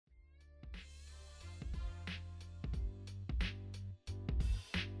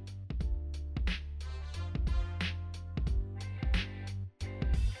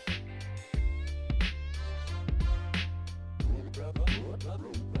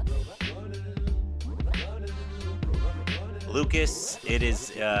Lucas, it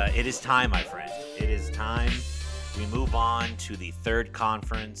is time, my friend. It is time. We move on to the third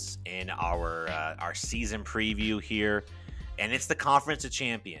conference in our season preview here, and it's the Conference of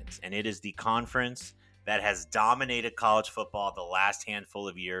Champions, and it is the conference that has dominated college football the last handful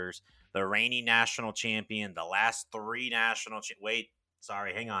of years. The reigning national champion, the last three national. Wait,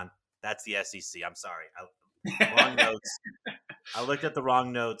 sorry, hang on. That's the SEC. I'm sorry. Wrong notes. I looked at the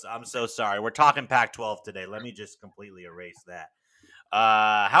wrong notes. I'm so sorry. We're talking Pac-12 today. Let me just completely erase that.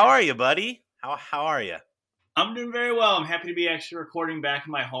 How are you, buddy? How are you? I'm doing very well. I'm happy to be actually recording back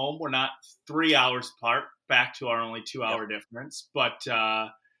in my home. We're not 3 hours apart, back to our only 2-hour difference. But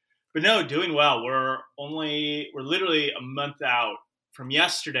no, doing well. We're literally a month out from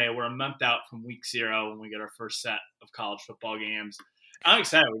yesterday. We're a month out from week 0 when we get our first set of college football games. I'm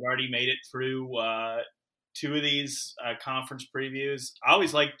excited. We've already made it through 2 of these conference previews. I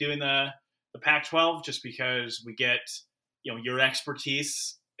always like doing the Pac-12 just because we get your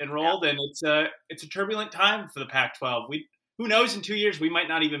expertise enrolled, and it's a turbulent time for the Pac-12. Who knows, in 2 years we might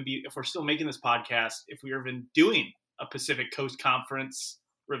not even be, if we're still making this podcast, if we're even doing a Pacific Coast Conference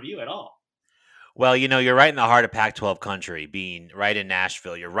review at all. Well, you're right in the heart of Pac-12 country, being right in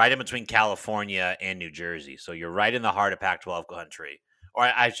Nashville. You're right in between California and New Jersey, so you're right in the heart of Pac-12 country, or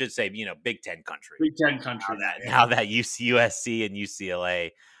I should say, Big Ten country. Big Ten country. Now that USC and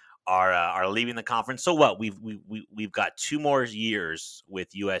UCLA are leaving the conference. So what? We've got 2 more years with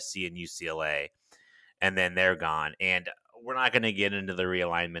USC and UCLA, and then they're gone. And we're not going to get into the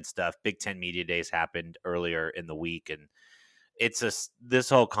realignment stuff. Big Ten Media Days happened earlier in the week, and this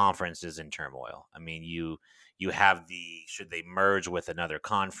whole conference is in turmoil. I mean, you have should they merge with another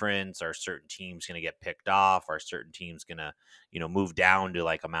conference? Are certain teams going to get picked off? Are certain teams going to move down to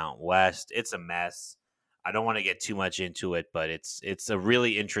like a Mountain West? It's a mess. I don't want to get too much into it, but it's a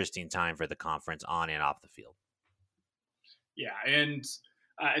really interesting time for the conference on and off the field. Yeah, and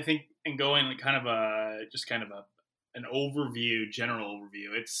I think in going an overview, general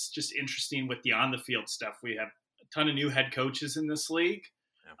overview, it's just interesting with the on the field stuff. We have a ton of new head coaches in this league,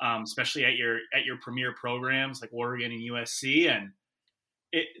 especially at your premier programs like Oregon and USC, and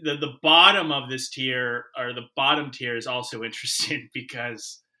the bottom of this tier, or the bottom tier, is also interesting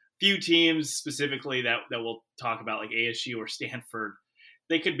because few teams specifically that we'll talk about, like ASU or Stanford,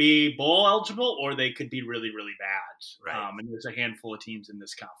 they could be bowl eligible or they could be really, really bad. Right. And there's a handful of teams in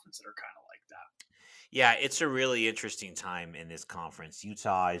this conference that are kind of like that. Yeah, it's a really interesting time in this conference.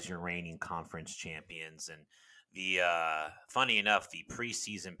 Utah is your reigning conference champions, and funny enough, the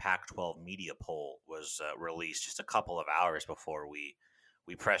preseason Pac-12 media poll was released just a couple of hours before we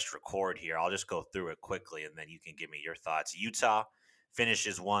pressed record here. I'll just go through it quickly, and then you can give me your thoughts. Utah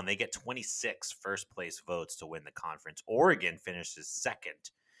finishes 1. They get 26 first-place votes to win the conference. Oregon finishes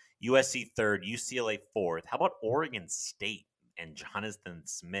 2nd. USC 3rd. UCLA 4th. How about Oregon State and Jonathan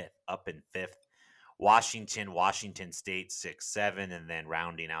Smith up in 5th? Washington State 6, 7, and then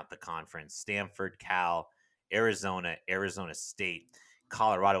rounding out the conference, Stanford, Cal, Arizona State,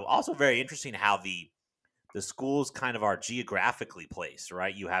 Colorado. Also very interesting how the schools kind of are geographically placed,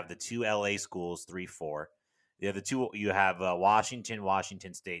 right? You have the 2 LA schools, 3, 4. You have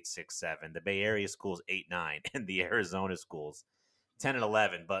Washington State 6, 7, the Bay Area schools 8, 9, and the Arizona schools 10 and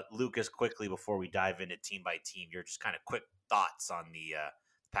 11. But Lucas, quickly before we dive into team by team, your just kind of quick thoughts on the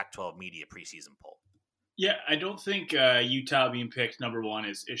Pac-12 media preseason poll. Yeah, I don't think Utah being picked number 1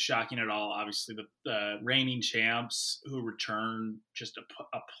 is shocking at all. Obviously, the reigning champs who return just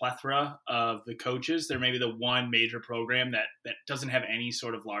a plethora of the coaches. They're maybe the one major program that doesn't have any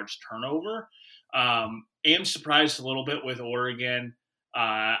sort of large turnover. Am surprised a little bit with Oregon.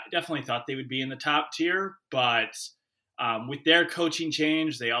 Definitely thought they would be in the top tier, but with their coaching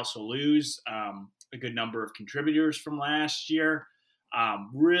change, they also lose a good number of contributors from last year.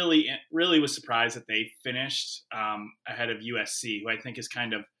 Really was surprised that they finished ahead of USC, who I think is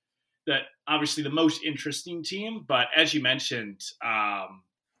kind of obviously the most interesting team. But as you mentioned,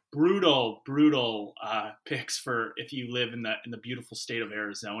 brutal picks for if you live in the beautiful state of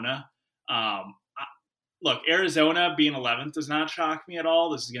Arizona. Look, Arizona being 11th does not shock me at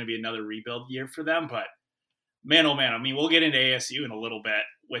all. This is going to be another rebuild year for them, but man, oh man, I mean, we'll get into ASU in a little bit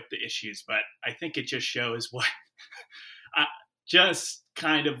with the issues, but I think it just shows what just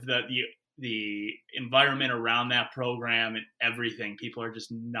kind of the environment around that program and everything. People are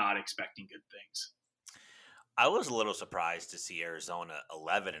just not expecting good things. I was a little surprised to see Arizona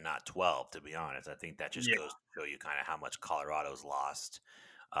 11 and not 12, to be honest. I think that just goes to show you kind of how much Colorado's lost.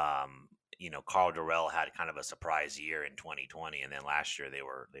 Karl Dorrell had kind of a surprise year in 2020, and then last year they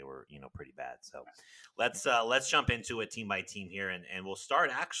were pretty bad. So let's jump into it team by team here, and we'll start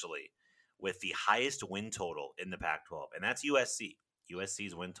actually with the highest win total in the Pac-12, and that's USC.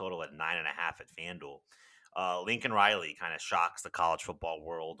 USC's win total at 9.5 at FanDuel. Lincoln Riley kind of shocks the college football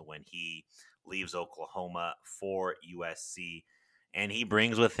world when he leaves Oklahoma for USC, and he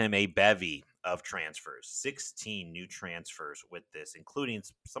brings with him a bevy of transfers, 16 new transfers with this, including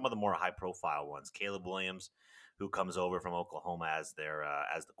some of the more high-profile ones. Caleb Williams, who comes over from Oklahoma as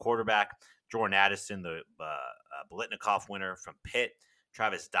the quarterback. Jordan Addison, the Biletnikoff winner from Pitt.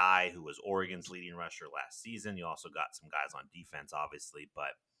 Travis Dye, who was Oregon's leading rusher last season. You also got some guys on defense, obviously.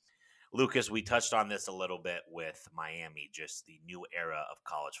 But, Lucas, we touched on this a little bit with Miami, just the new era of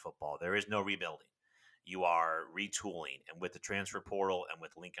college football. There is no rebuilding. You are retooling. And with the transfer portal and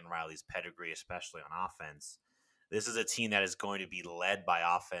with Lincoln Riley's pedigree, especially on offense, this is a team that is going to be led by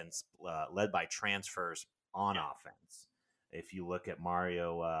transfers on offense. If you look at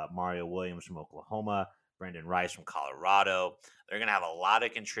Mario Williams from Oklahoma, Brendan Rice from Colorado, they're going to have a lot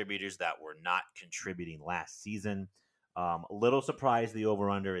of contributors that were not contributing last season. A little surprised the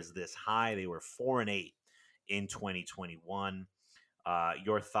over-under is this high. They were 4-8 in 2021.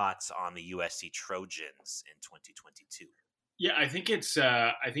 Your thoughts on the USC Trojans in 2022? Yeah, I think it's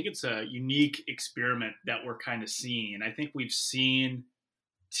a unique experiment that we're kind of seeing. I think we've seen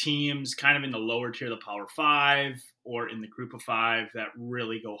teams kind of in the lower tier of the Power Five or in the Group of Five that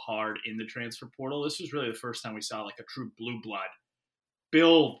really go hard in the transfer portal. This was really the first time we saw like a true blue blood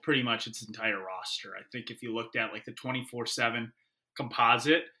build pretty much its entire roster. I think if you looked at like the 24/7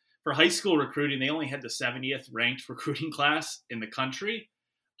 composite for high school recruiting, they only had the 70th ranked recruiting class in the country,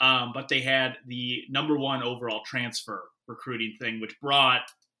 but they had the number one overall transfer recruiting thing, which brought,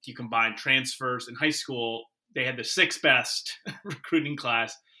 if you combine transfers in high school, they had the sixth best recruiting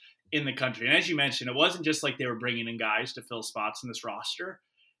class in the country. And as you mentioned, it wasn't just like they were bringing in guys to fill spots in this roster.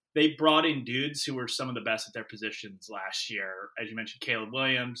 They brought in dudes who were some of the best at their positions last year. As you mentioned, Caleb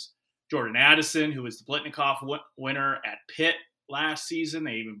Williams, Jordan Addison, who was the Biletnikoff winner at Pitt last season.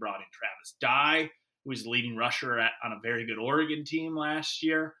 They even brought in Travis Dye, who was the leading rusher on a very good Oregon team last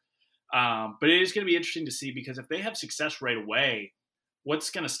year. But it is going to be interesting to see, because if they have success right away,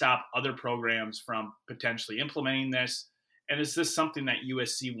 what's going to stop other programs from potentially implementing this? And is this something that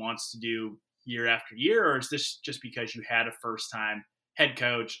USC wants to do year after year, or is this just because you had a first-time head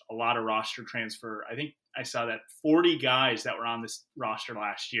coach, a lot of roster transfer? I think I saw that 40 guys that were on this roster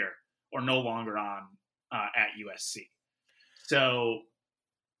last year are no longer on at USC. So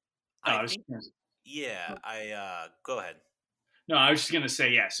go ahead. No, I was just going to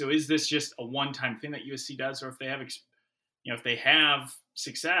say, yeah. So is this just a one-time thing that USC does, or if they have, if they have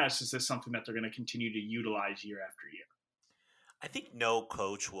success, is this something that they're going to continue to utilize year after year? I think no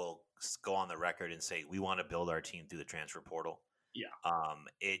coach will go on the record and say we want to build our team through the transfer portal. Yeah.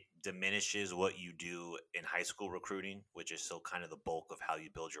 It diminishes what you do in high school recruiting, which is still kind of the bulk of how you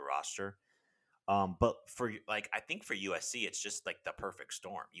build your roster. But I think for USC, it's just like the perfect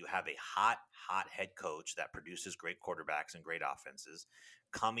storm. You have a hot head coach that produces great quarterbacks and great offenses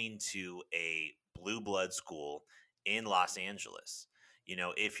coming to a blue blood school in Los Angeles.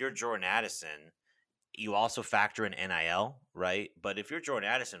 If you're Jordan Addison, you also factor in NIL, right? But if you're Jordan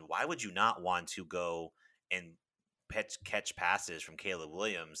Addison, why would you not want to go and catch passes from Caleb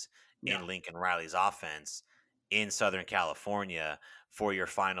Williams in Lincoln Riley's offense in Southern California for your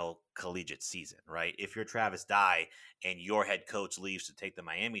final collegiate season, right? If you're Travis Dye and your head coach leaves to take the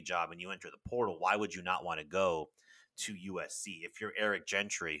Miami job and you enter the portal, why would you not want to go to USC? If you're Eric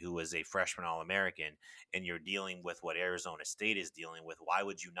Gentry, who is a freshman All-American, and you're dealing with what Arizona State is dealing with, why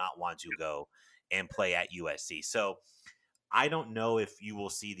would you not want to go and play at USC? So I don't know if you will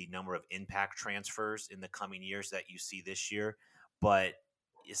see the number of impact transfers in the coming years that you see this year, but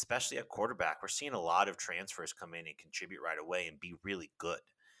especially at quarterback, we're seeing a lot of transfers come in and contribute right away and be really good.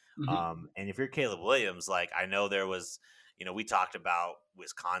 Mm-hmm. And if you're Caleb Williams, I know there was, we talked about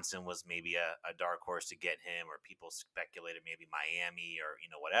Wisconsin was maybe a dark horse to get him, or people speculated maybe Miami or,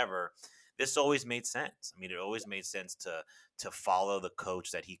 whatever. This always made sense. It always made sense to follow the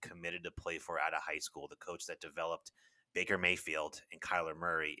coach that he committed to play for out of high school, the coach that developed Baker Mayfield and Kyler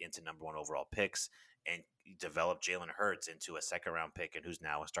Murray into number one overall picks, and developed Jalen Hurts into a second-round pick, and who's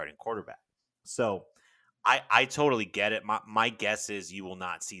now a starting quarterback. So I totally get it. My guess is you will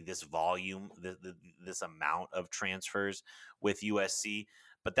not see this volume, this amount of transfers with USC,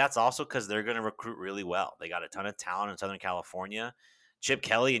 but that's also because they're going to recruit really well. They got a ton of talent in Southern California. Chip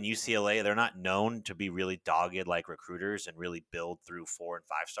Kelly and UCLA, they're not known to be really dogged like recruiters and really build through 4 and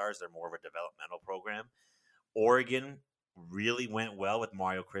 5 stars. They're more of a developmental program. Oregon really went well with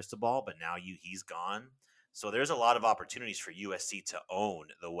Mario Cristobal, but now he's gone. So there's a lot of opportunities for USC to own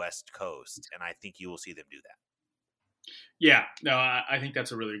the West Coast, and I think you will see them do that. Yeah, no, I think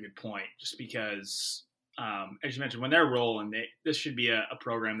that's a really good point. Just because, as you mentioned, when they're rolling, this should be a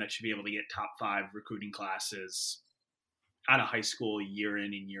program that should be able to get top 5 recruiting classes out of high school year in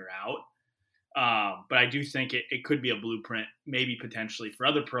and year out. But I do think it could be a blueprint, maybe potentially for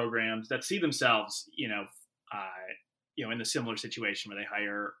other programs that see themselves, in the similar situation where they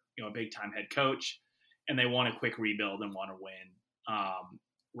hire, a big time head coach, and they want a quick rebuild and want to win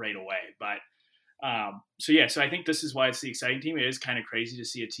right away. But so I think this is why it's the exciting team. It is kind of crazy to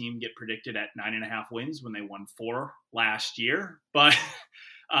see a team get predicted at 9.5 wins when they won 4 last year, but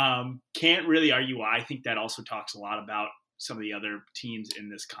can't really argue why. I think that also talks a lot about some of the other teams in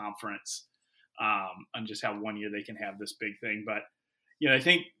this conference, on just how one year they can have this big thing. But I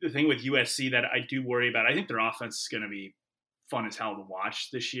think the thing with USC that I do worry about, I think their offense is going to be fun as hell to watch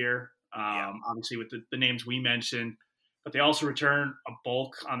this year. Obviously with the names we mentioned, but they also return a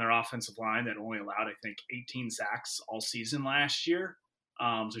bulk on their offensive line that only allowed, I think, 18 sacks all season last year.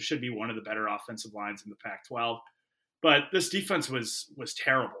 So it should be one of the better offensive lines in the Pac-12. But this defense was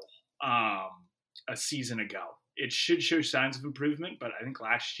terrible a season ago. It should show signs of improvement, but I think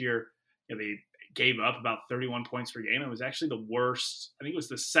last year they gave up about 31 points per game. It was actually the worst. I think it was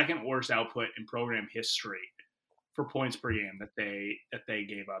the second worst output in program history for points per game that they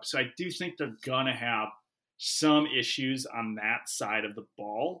gave up. So I do think they're gonna have some issues on that side of the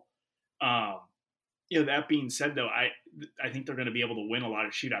ball. That being said, though, I think they're going to be able to win a lot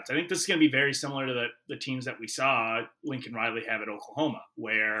of shootouts. I think this is going to be very similar to the teams that we saw Lincoln Riley have at Oklahoma,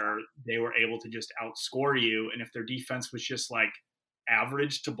 where they were able to just outscore you. And if their defense was just like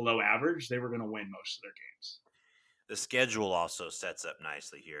average to below average, they were going to win most of their games. The schedule also sets up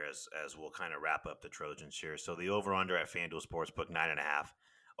nicely here as we'll kind of wrap up the Trojans here. So the over-under at FanDuel Sportsbook, 9.5.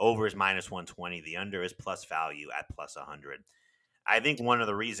 Over is -120. The under is plus value at plus 100. I think one of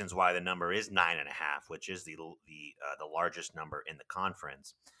the reasons why the number is 9.5, which is the largest number in the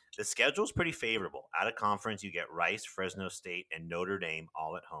conference, the schedule is pretty favorable. Out of conference, you get Rice, Fresno State, and Notre Dame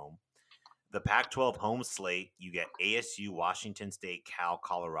all at home. The Pac-12 home slate, you get ASU, Washington State, Cal,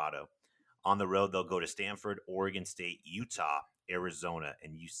 Colorado. On the road, they'll go to Stanford, Oregon State, Utah, Arizona,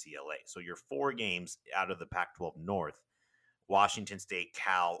 and UCLA. So your 4 games out of the Pac-12 North, Washington State,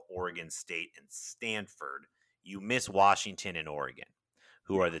 Cal, Oregon State, and Stanford. You miss Washington and Oregon,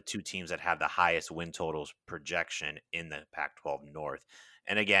 who are the 2 teams that have the highest win totals projection in the Pac-12 North.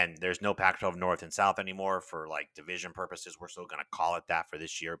 And again, there's no Pac-12 North and South anymore for like division purposes. We're still going to call it that for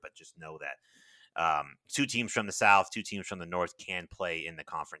this year, but just know that 2 teams from the South, 2 teams from the North can play in the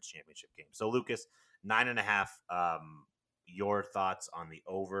conference championship game. So Lucas, 9.5. Your thoughts on the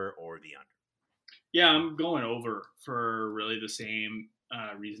over or the under? Yeah, I'm going over for really the same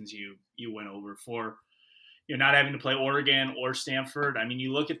reasons you went over for. Not having to play Oregon or Stanford. I mean,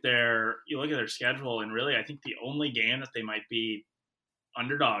 you look at their schedule, and really, I think the only game that they might be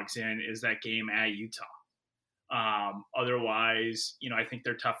underdogs in is that game at Utah. Otherwise, I think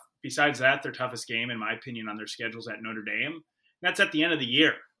they're tough. Besides that, their toughest game, in my opinion, on their schedules at Notre Dame. And that's at the end of the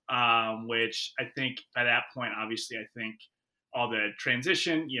year, which I think by that point, obviously, I think all the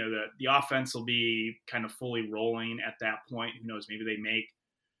transition, the offense will be kind of fully rolling at that point. Who knows? Maybe they make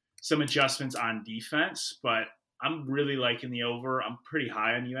some adjustments on defense, but I'm really liking the over. I'm pretty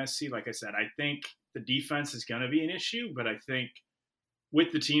high on USC. Like I said, I think the defense is going to be an issue, but I think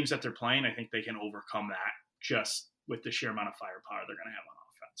with the teams that they're playing, I think they can overcome that just with the sheer amount of firepower they're going to have on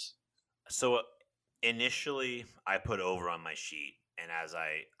offense. So initially, I put over on my sheet, and as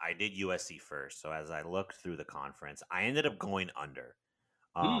I did USC first. So as I looked through the conference, I ended up going under.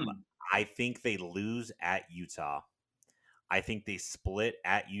 I think they lose at Utah. I think they split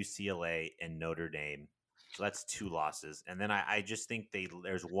at UCLA and Notre Dame. So that's 2 losses. And then I just think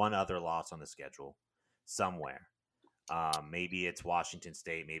there's one other loss on the schedule somewhere. Maybe it's Washington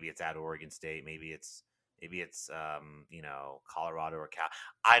State. Maybe it's at Oregon State. Maybe it's Colorado or Cal.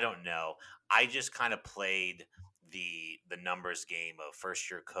 I don't know. I just kind of played the numbers game of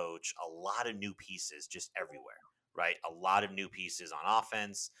first year coach. A lot of new pieces just everywhere, right? A lot of new pieces on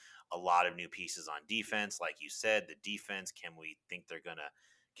offense. A lot of new pieces on defense. Like you said, the defense, can we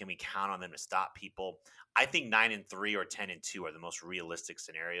count on them to stop people? I think 9-3 or 10-2 are the most realistic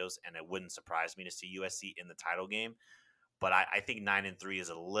scenarios, and it wouldn't surprise me to see USC in the title game. But I think 9-3 is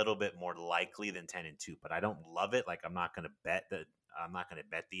a little bit more likely than 10-2. But I don't love it. Like I'm not going to bet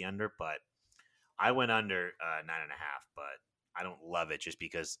the under, but I went under 9.5. But I don't love it just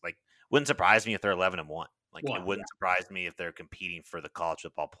because wouldn't surprise me if they're 11-1. It wouldn't surprise me if they're competing for the college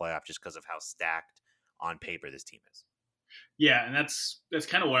football playoff just because of how stacked on paper this team is. Yeah, and that's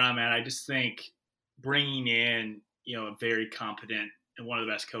kind of where I'm at. I just think bringing in, a very competent and one of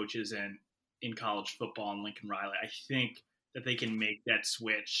the best coaches in in college football and Lincoln Riley. I think that they can make that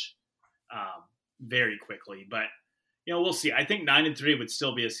switch very quickly. But we'll see. I think 9-3 would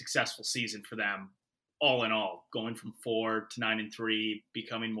still be a successful season for them, all in all, going from 4 to 9-3,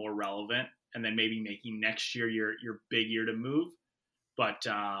 becoming more relevant, and then maybe making next year your big year to move. But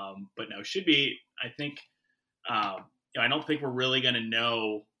no, should be. I think I don't think we're really going to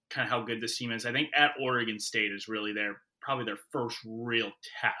know kind of how good this team is. I think at Oregon State is really probably their first real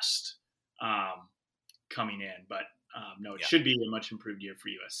test coming in. But no, it should be a much improved year for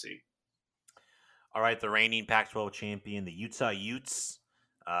USC. All right, the reigning Pac-12 champion, the Utah Utes,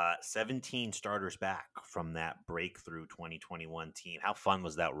 17 starters back from that breakthrough 2021 team. How fun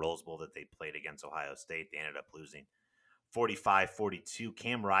was that Rose Bowl that they played against Ohio State? They ended up losing 45-42.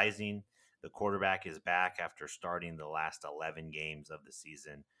 Cam Rising, the quarterback, is back after starting the last 11 games of the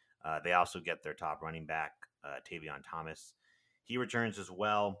season. They also get their top running back, Tavion Thomas. He returns as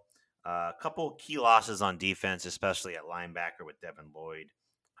well. A couple key losses on defense, especially at linebacker with Devin Lloyd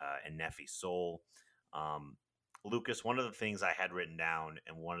and Nefi Soul. Lucas, one of the things I had written down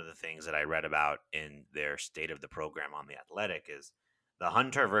and one of the things that I read about in their state of the program on The Athletic is the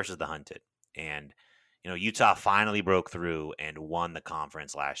hunter versus the hunted. And, Utah finally broke through and won the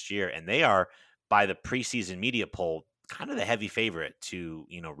conference last year. And they are, by the preseason media poll, kind of the heavy favorite to,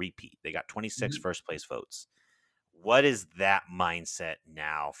 repeat. They got 26 first place votes. What is that mindset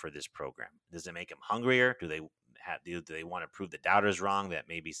now for this program? Does it make them hungrier? Do they want to prove the doubters wrong that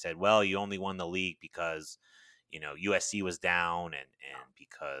maybe said, well, you only won the league because, USC was down and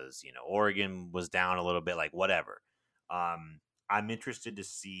because, Oregon was down a little bit, like whatever. I'm interested to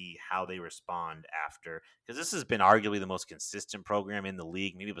see how they respond after, because this has been arguably the most consistent program in the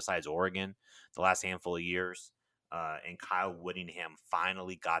league, maybe besides Oregon, the last handful of years. And Kyle Whittingham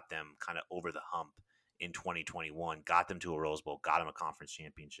finally got them kind of over the hump in 2021, got them to a Rose Bowl, got them a conference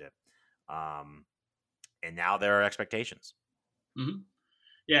championship. And now there are expectations. Mm-hmm.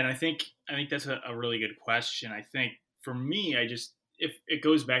 Yeah, and I think that's a really good question. I think for me, if it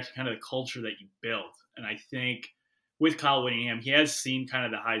goes back to kind of the culture that you build, and I think with Kyle Whittingham, he has seen kind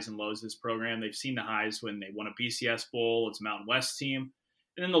of the highs and lows of this program. They've seen the highs when they won a BCS Bowl, it's a Mountain West team,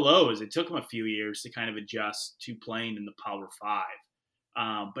 and then the lows. It took them a few years to kind of adjust to playing in the Power Five.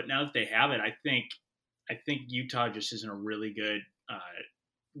 But now that they have it, I think Utah just is in a really good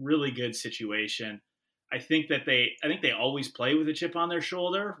situation. I think they always play with a chip on their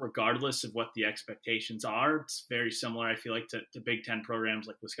shoulder, regardless of what the expectations are. It's very similar, I feel like, to Big Ten programs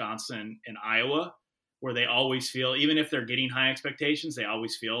like Wisconsin and Iowa, where they always feel, even if they're getting high expectations, they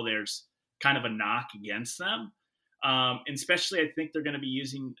always feel there's kind of a knock against them. And especially, I think they're going to be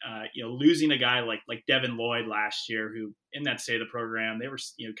using, losing a guy like Devin Lloyd last year, who in that state of the program,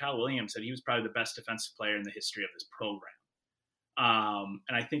 Kyle Williams said he was probably the best defensive player in the history of this program.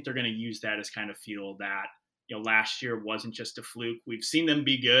 And I think they're going to use that as kind of fuel that, last year wasn't just a fluke. We've seen them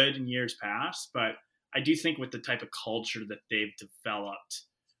be good in years past, but I do think with the type of culture that they've developed,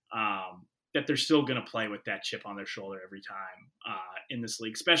 that they're still going to play with that chip on their shoulder every time in this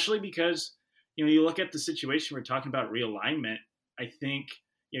league, especially because, you look at the situation, we're talking about realignment. I think,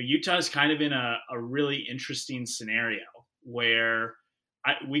 Utah is kind of in a really interesting scenario where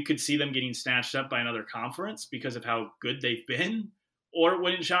we could see them getting snatched up by another conference because of how good they've been. Or it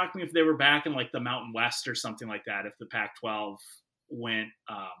wouldn't shock me if they were back in like the Mountain West or something like that, if the Pac-12 went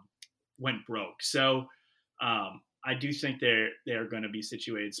broke. So I do think they're going to be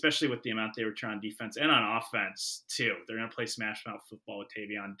situated, especially with the amount they return on defense and on offense too. They're going to play smash mouth football with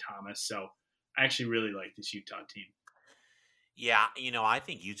Tavion Thomas. So I actually really like this Utah team. Yeah, I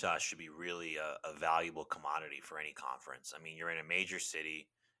think Utah should be really a valuable commodity for any conference. I mean, you're in a major city.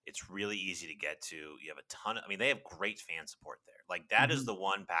 It's really easy to get to. You have a ton of, they have great fan support there. Like that is the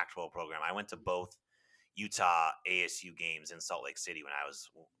one Pac-12 program. I went to both Utah ASU games in Salt Lake City when I was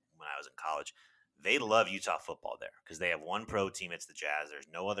in college. They love Utah football there because they have one pro team. It's the Jazz. There's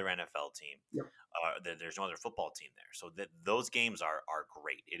no other NFL team. Yep. There's no other football team there. So those games are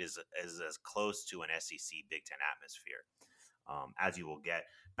great. It is as close to an SEC Big Ten atmosphere as you will get.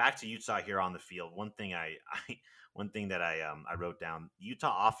 Back to Utah here on the field. One thing that I wrote down: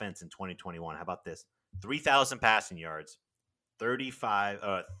 Utah offense in 2021. How about this? 3,000 passing yards,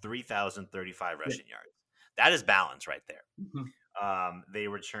 3,035 rushing yards. That is balance right there. Mm-hmm. They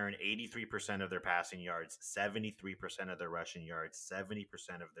return 83% of their passing yards, 73% of their rushing yards,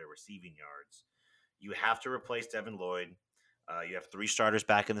 70% of their receiving yards. You have to replace Devin Lloyd. You have 3 starters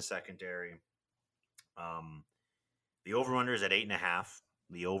back in the secondary. The over-under is at 8.5.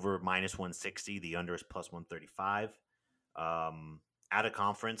 The over -160. The under is +135. out of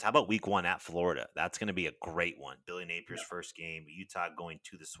conference. How about week 1 at Florida? That's going to be a great one. Billy Napier's Yeah. first game, Utah going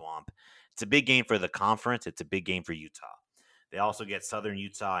to the Swamp. It's a big game for the conference. It's a big game for Utah. They also get Southern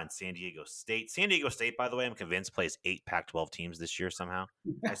Utah and San Diego State. San Diego State, by the way, I'm convinced plays 8 Pac-12 teams this year somehow.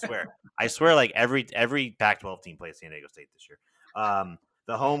 I swear. I swear, like every Pac-12 team plays San Diego State this year.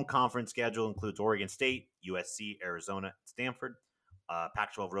 The home conference schedule includes Oregon State, USC, Arizona, Stanford.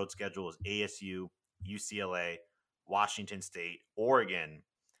 Pac-12 road schedule is ASU, UCLA, Washington State, Oregon,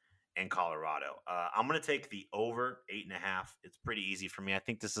 and Colorado. I'm going to take the over 8.5. It's pretty easy for me. I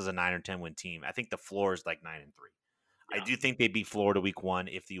think this is a 9 or 10 win team. I think the floor is like 9-3. Yeah. I do think they beat Florida week 1.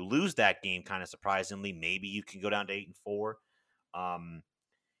 If you lose that game, kind of surprisingly, maybe you can go down to 8-4.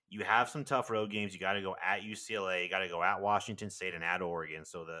 You have some tough road games. You got to go at UCLA. You got to go at Washington State and at Oregon.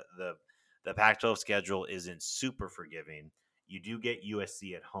 So the Pac-12 schedule isn't super forgiving. You do get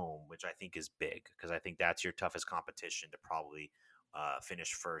USC at home, which I think is big because I think that's your toughest competition to probably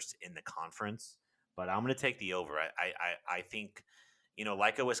finish first in the conference. But I'm going to take the over. I think,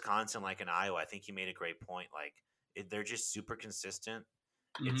 like a Wisconsin, like an Iowa, I think you made a great point. Like they're just super consistent.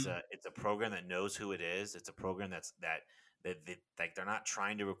 It's Mm-hmm. a program that knows who it is. It's a program that like they're not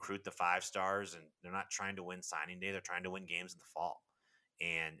trying to recruit the 5 stars and they're not trying to win signing day. They're trying to win games in the fall,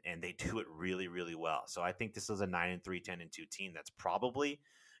 and they do it really, really well. So I think this is a 9-3, 10-2 team that's probably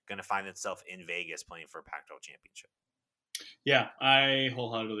going to find itself in Vegas playing for a Pac-12 championship. Yeah, I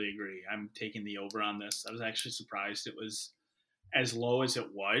wholeheartedly agree. I'm taking the over on this. I was actually surprised it was as low as it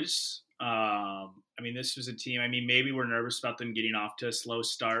was. I mean, this was a team. I mean, maybe we're nervous about them getting off to a slow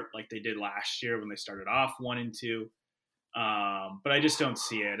start like they did last year when they started off 1-2. But I just don't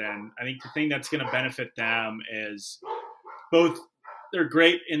see it. And I think the thing that's going to benefit them is both. They're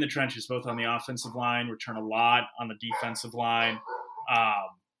great in the trenches, both on the offensive line, return a lot on the defensive line. Um,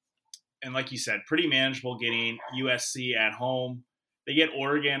 and like you said, pretty manageable getting USC at home. They get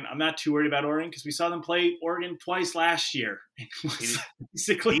Oregon. I'm not too worried about Oregon because we saw them play Oregon twice last year.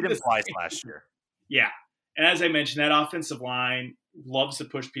 Basically, beat them twice last year. Yeah. And as I mentioned, that offensive line loves to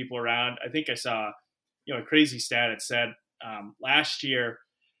push people around. I think I saw, a crazy stat. It said last year,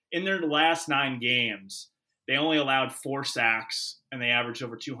 in their last 9 games, they only allowed 4 sacks and they averaged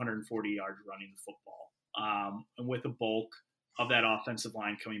over 240 yards running the football. And with the bulk of that offensive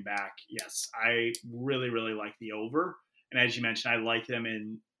line coming back, yes, I really, really like the over. And as you mentioned, I like them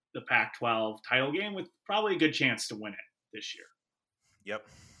in the Pac-12 title game with probably a good chance to win it this year. Yep.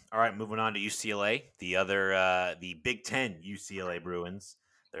 All right, moving on to UCLA, the Big Ten UCLA Bruins.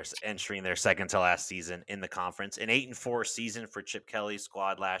 They're entering their second to last season in the conference. An 8-4 season for Chip Kelly's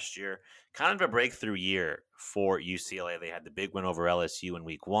squad last year. Kind of a breakthrough year for UCLA. They had the big win over LSU in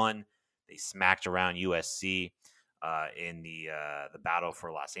week 1. They smacked around USC in the battle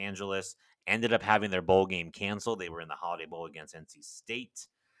for Los Angeles. Ended up having their bowl game canceled. They were in the Holiday Bowl against NC State.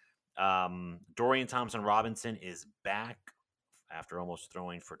 Dorian Thompson-Robinson is back after almost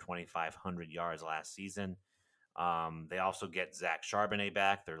throwing for 2,500 yards last season. They also get Zach Charbonnet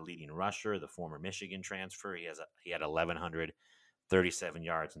back, their leading rusher, the former Michigan transfer. He had 1,137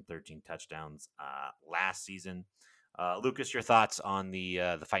 yards and 13 touchdowns last season. Lucas, your thoughts on the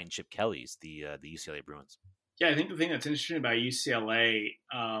Fighting Chip Kellys, the UCLA Bruins? Yeah, I think the thing that's interesting about UCLA,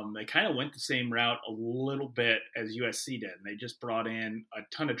 they kind of went the same route a little bit as USC did. And they just brought in a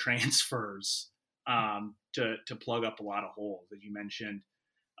ton of transfers to plug up a lot of holes, as you mentioned,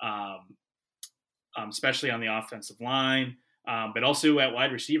 especially on the offensive line, but also at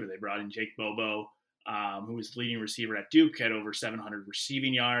wide receiver. They brought in Jake Bobo, who was the leading receiver at Duke, had over 700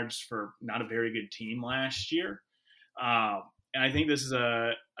 receiving yards for not a very good team last year. And I think this is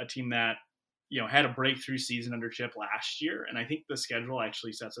a team that had a breakthrough season under Chip last year. And I think the schedule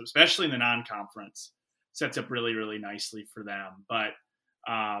actually sets up, especially in the non-conference, sets up really, really nicely for them. But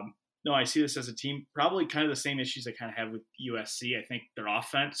no, I see this as a team, probably kind of the same issues I kind of have with USC. I think their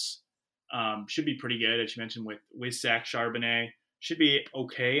offense should be pretty good, as you mentioned, with Zach Charbonnet. Should be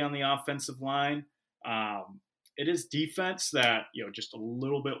okay on the offensive line. It is defense that, just a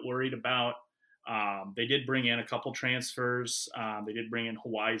little bit worried about. They did bring in a couple transfers. They did bring in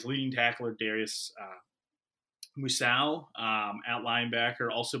Hawaii's leading tackler, Darius Musau, at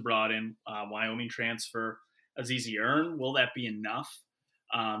linebacker. Also brought in Wyoming transfer Azizi Earn. Will that be enough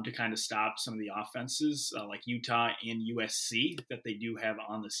to kind of stop some of the offenses like Utah and USC that they do have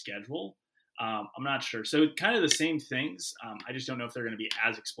on the schedule? I'm not sure. So kind of the same things. I just don't know if they're going to be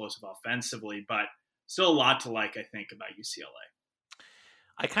as explosive offensively, but still a lot to like, I think, about UCLA.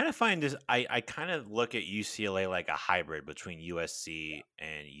 I kind of find this. I kind of look at UCLA like a hybrid between USC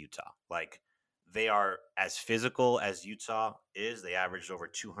and Utah. Like they are as physical as Utah is. They averaged over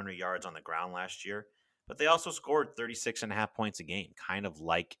 200 yards on the ground last year, but they also scored 36.5 points a game, kind of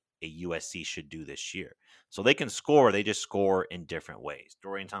like a USC should do this year. So they can score, they just score in different ways.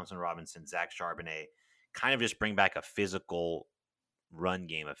 Dorian Thompson-Robinson, Zach Charbonnet kind of just bring back a physical run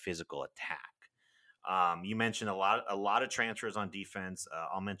game, a physical attack. You mentioned a lot of transfers on defense.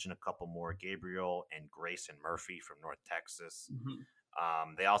 I'll mention a couple more: Gabriel and Grayson Murphy from North Texas.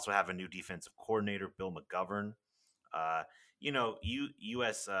 Mm-hmm. They also have a new defensive coordinator, Bill McGovern.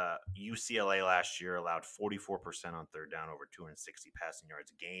 UCLA last year allowed 44% on third down, over 260 passing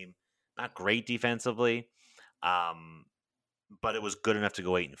yards a game. Not great defensively, but it was good enough to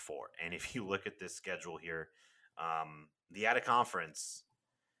go 8-4. And if you look at this schedule here, the out of conference,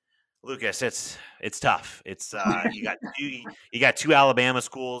 Lucas, it's tough. It's you got two Alabama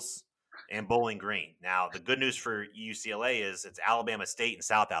schools and Bowling Green. Now the good news for UCLA is it's Alabama State and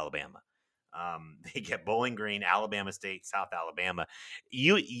South Alabama. They get Bowling Green, Alabama State, South Alabama.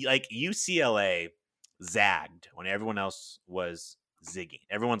 Like UCLA zagged when everyone else was zigging.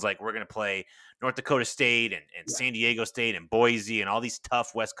 Everyone's like, we're going to play North Dakota State and San Diego State and Boise and all these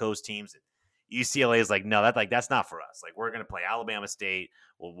tough West Coast teams. UCLA is like, no, that's not for us. Like, we're going to play Alabama State.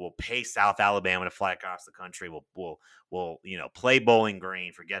 We'll pay South Alabama to fly across the country. We'll play Bowling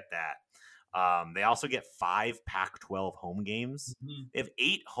Green. Forget that. They also get 5 Pac-12 home games. Mm-hmm. They have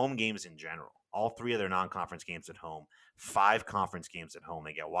 8 home games in general. All 3 of their non-conference games at home. 5 conference games at home.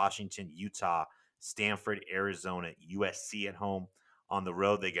 They get Washington, Utah, Stanford, Arizona, USC at home. On the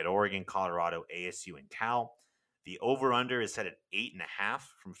road, they get Oregon, Colorado, ASU, and Cal. The over-under is set at 8.5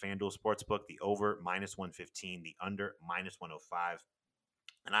 from FanDuel Sportsbook. The over -115. The under -105.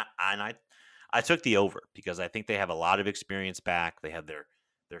 And I took the over because I think they have a lot of experience back. They have their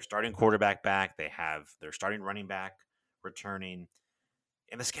starting quarterback back. They have their starting running back returning.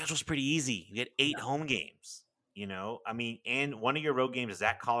 And the schedule's pretty easy. You get 8 home games. And one of your road games is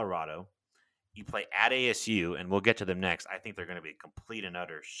at Colorado. You play at ASU, and we'll get to them next. I think they're going to be a complete and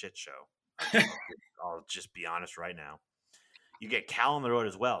utter shit show. I'll just be honest right now. You get Cal on the road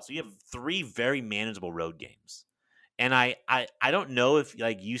as well. So you have 3 very manageable road games. And I don't know if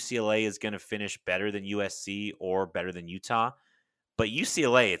like UCLA is going to finish better than USC or better than Utah. But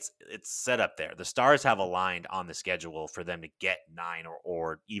UCLA, it's set up there. The stars have aligned on the schedule for them to get 9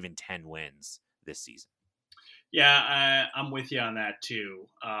 or even 10 wins this season. Yeah, I'm with you on that too.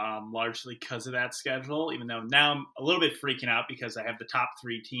 Largely because of that schedule, even though now I'm a little bit freaking out because I have the top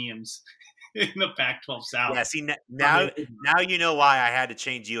 3 teams in the Pac-12 South. Yeah, see, now you know why I had to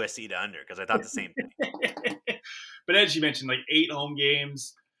change USC to under, because I thought the same thing. But as you mentioned, like 8 home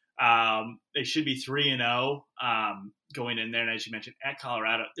games. They should be 3-0 going in there. And as you mentioned, at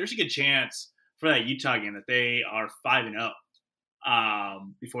Colorado, there's a good chance for that Utah game that they are 5-0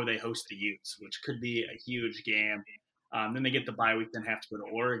 before they host the Utes, which could be a huge game. Then they get the bye week, then have to go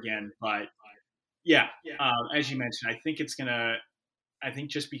to Oregon. But yeah, as you mentioned, I think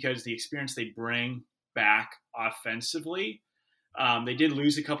just because the experience they bring back offensively, they did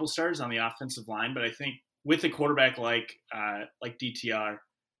lose a couple stars on the offensive line, but I think with a quarterback like DTR,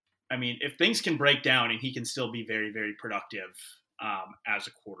 I mean, if things can break down and he can still be very, very productive as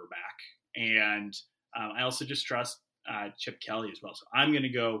a quarterback. And I also just trust Chip Kelly as well. So I'm going to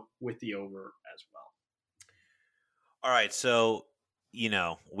go with the over as well. All right. So,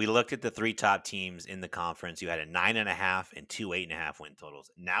 we looked at the 3 top teams in the conference. You had a 9.5 and 2 8.5 win totals.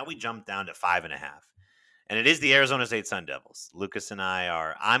 Now we jump down to 5.5. And it is the Arizona State Sun Devils. Lucas and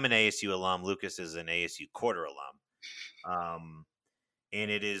I'm an ASU alum. Lucas is an ASU quarter alum. And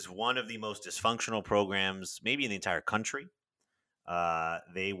it is one of the most dysfunctional programs, maybe in the entire country.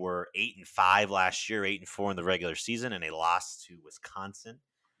 They were 8-5 last year, 8-4 in the regular season, and they lost to Wisconsin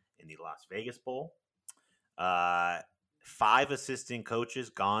in the Las Vegas Bowl. 5 assistant coaches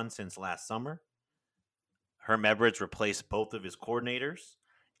gone since last summer. Herm Edwards replaced both of his coordinators,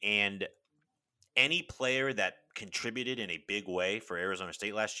 and any player that contributed in a big way for Arizona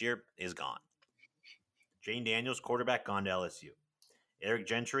State last year is gone. Jane Daniels, quarterback, gone to LSU. Eric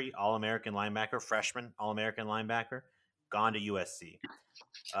Gentry, All-American linebacker, freshman All-American linebacker, gone to USC.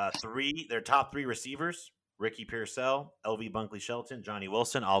 Their top 3 receivers, Ricky Pearsall, LV Bunkley Shelton, Johnny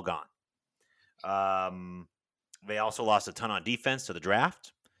Wilson, all gone. They also lost a ton on defense to the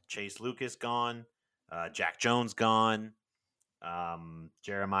draft. Chase Lucas gone. Jack Jones gone.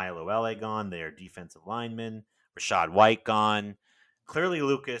 Jeremiah Loele gone. Their defensive lineman. Rashad White gone. Clearly,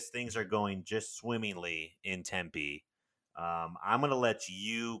 Lucas, things are going just swimmingly in Tempe. I'm going to let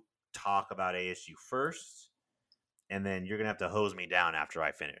you talk about ASU first, and then you're going to have to hose me down after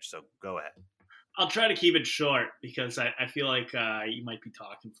I finish. So go ahead. I'll try to keep it short because I feel like you might be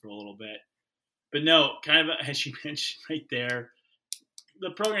talking for a little bit. But no, kind of as you mentioned right there,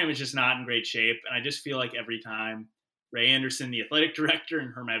 the program is just not in great shape, and I just feel like every time Ray Anderson, the athletic director,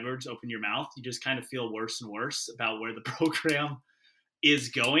 and Herm Edwards open your mouth, you just kind of feel worse and worse about where the program is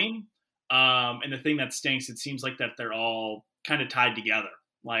going. And the thing that stinks, it seems like that they're all kind of tied together.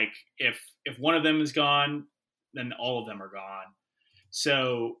 Like if one of them is gone, then all of them are gone.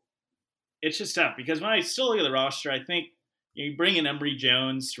 So it's just tough because when I still look at the roster, I think you bring in Emory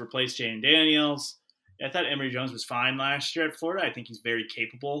Jones to replace Jaden Daniels. I thought Emory Jones was fine last year at Florida. I think he's very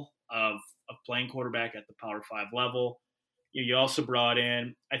capable of playing quarterback at the Power 5 level. You also brought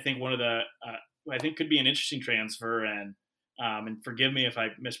in, I think, one of the I think could be an interesting transfer, and forgive me if I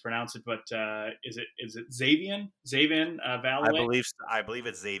mispronounce it, but is it Xavier Valloway? I believe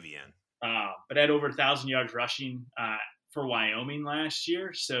it's Xavier. But had over 1,000 yards rushing for Wyoming last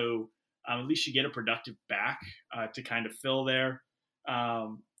year, so at least you get a productive back to kind of fill there.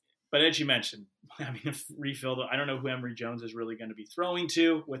 But as you mentioned, I mean, refill. I don't know who Emory Jones is really going to be throwing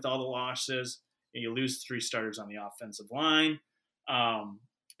to with all the losses. You lose 3 starters on the offensive line. And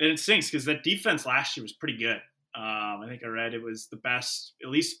it stinks because that defense last year was pretty good. I think I read it was the best, at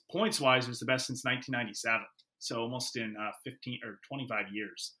least points-wise, it was the best since 1997. So almost in 15 or 25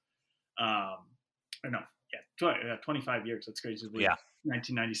 years. 25 years. That's crazy. Yeah.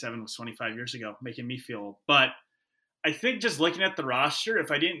 1997 was 25 years ago, making me feel old. But I think just looking at the roster, if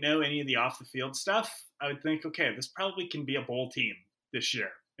I didn't know any of the off-the-field stuff, I would think, okay, this probably can be a bowl team this year.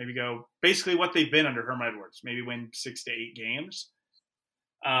 Maybe go basically what they've been under Herm Edwards. Maybe win 6 to 8 games.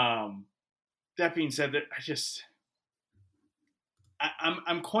 That being said,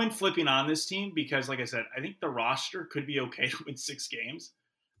 I'm coin flipping on this team because, like I said, I think the roster could be okay to win 6 games.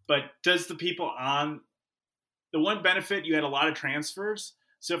 But does the people on the one benefit, you had a lot of transfers.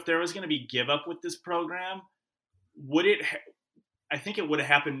 So if there was going to be give up with this program, I think it would have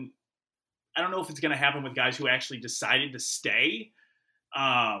happened. I don't know if it's going to happen with guys who actually decided to stay.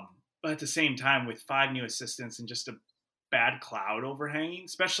 But at the same time, with 5 new assistants and just a bad cloud overhanging,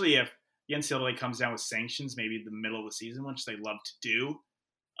 especially if the NCAA comes down with sanctions, maybe in the middle of the season, which they love to do.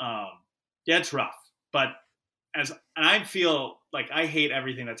 It's rough. But I feel like I hate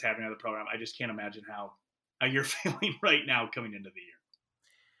everything that's happening to the program. I just can't imagine how you're feeling right now coming into the year.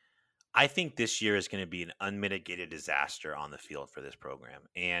 I think this year is going to be an unmitigated disaster on the field for this program.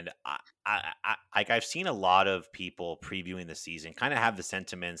 And I've seen a lot of people previewing the season kind of have the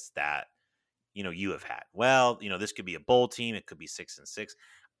sentiments that, you have had. Well, this could be a bowl team. It could be 6-6.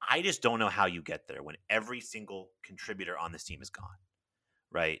 I just don't know how you get there when every single contributor on this team is gone,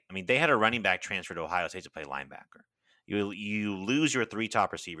 right? I mean, they had a running back transfer to Ohio State to play linebacker. You lose your 3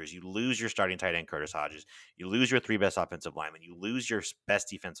 top receivers. You lose your starting tight end, Curtis Hodges. You lose your 3 best offensive linemen. You lose your best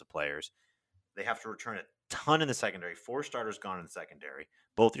defensive players. They have to return a ton in the secondary. 4 starters gone in the secondary.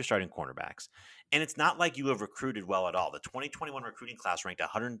 Both your starting cornerbacks. And it's not like you have recruited well at all. The 2021 recruiting class ranked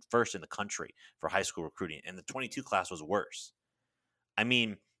 101st in the country for high school recruiting, and the 22 class was worse. I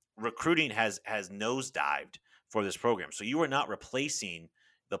mean, recruiting has nosedived for this program. So you are not replacing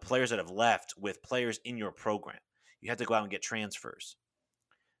the players that have left with players in your program. You had to go out and get transfers.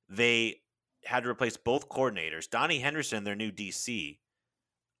 They had to replace both coordinators. Donnie Henderson, their new DC,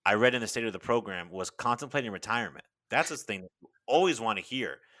 I read in the state of the program, was contemplating retirement. That's the thing you always want to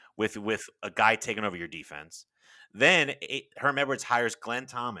hear with a guy taking over your defense. Then Herm Edwards hires Glenn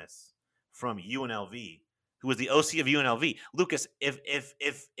Thomas from UNLV, who was the OC of UNLV. Lucas,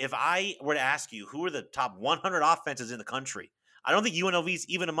 if I were to ask you who are the top 100 offenses in the country, I don't think UNLV is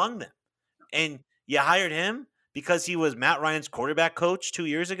even among them. And you hired him because he was Matt Ryan's quarterback coach 2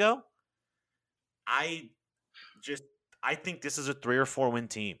 years ago. I think this is a 3 or 4 win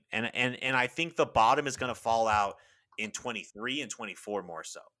team. And I think the bottom is going to fall out in 23 and 24 more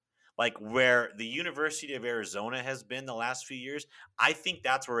so. Like where the University of Arizona has been the last few years, I think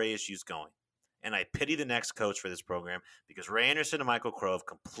that's where ASU is going. And I pity the next coach for this program because Ray Anderson and Michael Crow have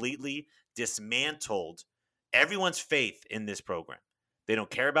completely dismantled everyone's faith in this program. They don't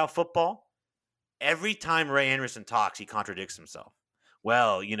care about football. Every time Ray Anderson talks, he contradicts himself.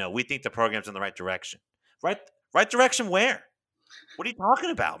 Well, we think the program's in the right direction. Right direction where? What are you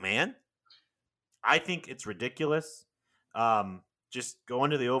talking about, man? I think it's ridiculous. Just go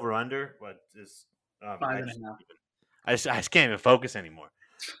into the over-under. What is 5.5. I just can't even focus anymore.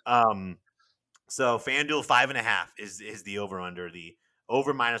 So FanDuel 5.5 is the over-under. The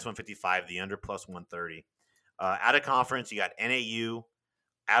over -155, the under +130. Out of conference, you got NAU,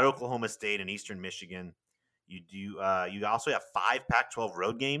 at Oklahoma State and Eastern Michigan. You also have 5 Pac-12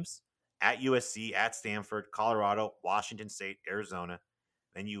 road games at USC, at Stanford, Colorado, Washington State, Arizona.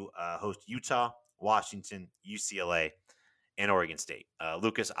 Then you host Utah, Washington, UCLA, and Oregon State.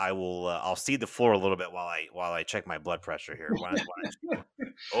 Lucas, I'll cede the floor a little bit while I check my blood pressure here.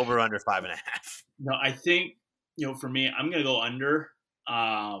 Over under 5.5. No, I think, for me, I'm going to go under,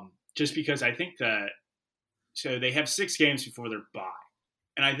 just because I think that, so they have 6 games before their bye.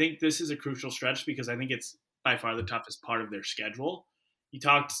 And I think this is a crucial stretch because I think it's by far the toughest part of their schedule. You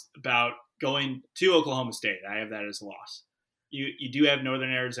talked about going to Oklahoma State. I have that as a loss. You do have Northern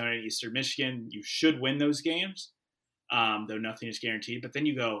Arizona and Eastern Michigan. You should win those games, though nothing is guaranteed. But then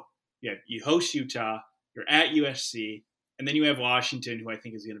you host Utah, you're at USC, and then you have Washington, who I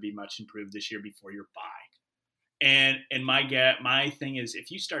think is going to be much improved this year before your bye. And my thing is,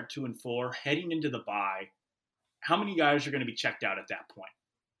 if you start 2-4 heading into the bye, how many guys are going to be checked out at that point?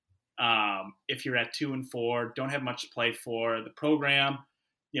 If you're at 2-4, don't have much to play for, the program,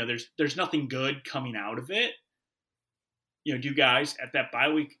 there's nothing good coming out of it. Do guys at that bye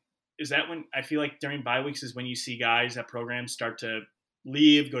week, is that when I feel like during bye weeks is when you see guys at programs start to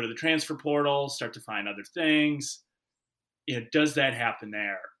leave, go to the transfer portal, start to find other things? Does that happen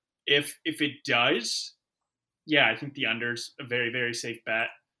there? If it does, yeah, I think the under's a very, very safe bet.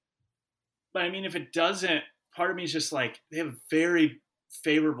 But I mean, if it doesn't, part of me is just like, they have a very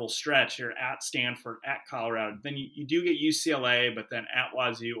favorable stretch. You're at Stanford, at Colorado. Then you do get UCLA, but then at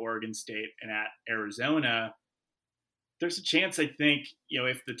Wazoo, Oregon State, and at Arizona. There's a chance, I think,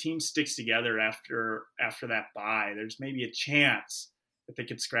 if the team sticks together after that bye, there's maybe a chance that they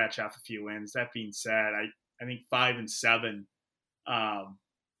could scratch off a few wins. That being said, I think 5-7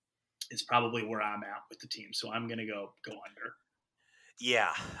 is probably where I'm at with the team. So I'm going to go under. Yeah,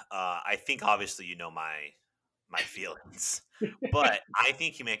 I think obviously my feelings, but I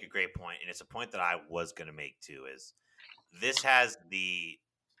think you make a great point, and it's a point that I was going to make too. Is this has the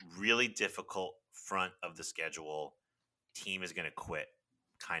really difficult front of the schedule? Team is going to quit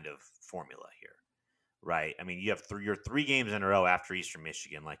kind of formula here, right? I mean, you have your 3 games in a row after Eastern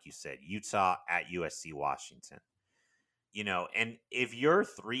Michigan, like you said, Utah, at USC, Washington. And if you're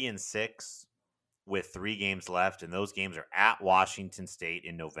 3-6 with 3 games left, and those games are at Washington State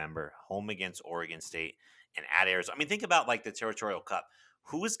in November, home against Oregon State, and at Arizona. I mean, think about like the Territorial Cup.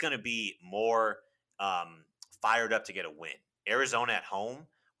 Who is going to be more fired up to get a win? Arizona at home,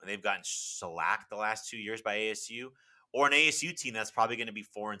 when they've gotten shellacked the last 2 years by ASU, or an ASU team that's probably going to be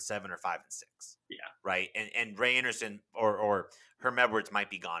 4-7 or 5-6. Yeah. Right. And Ray Anderson or Herm Edwards might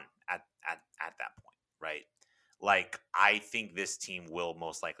be gone at that point. Right. Like, I think this team will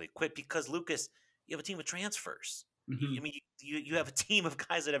most likely quit because, Lucas, you have a team of transfers. Mm-hmm. I mean, you have a team of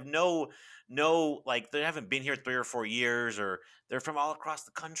guys that have no, like, they haven't been here 3 or 4 years, or they're from all across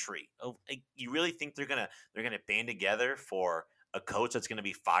the country. Oh, you really think they're gonna band together for a coach that's gonna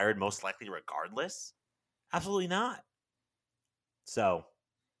be fired most likely regardless? Absolutely not. So,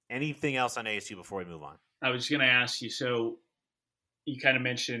 anything else on ASU before we move on? I was going to ask you, so you kind of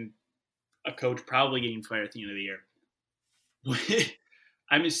mentioned a coach probably getting fired at the end of the year.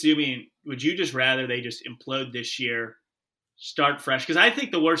 I'm assuming, would you just rather they just implode this year, start fresh? Because I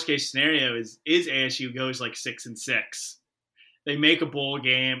think the worst case scenario is ASU goes like 6-6. They make a bowl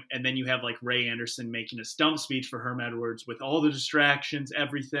game, and then you have like Ray Anderson making a stump speech for Herm Edwards with all the distractions,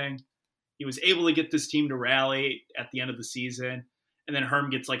 everything. He was able to get this team to rally at the end of the season, and then Herm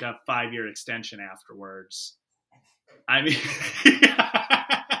gets like a 5-year extension afterwards. I mean,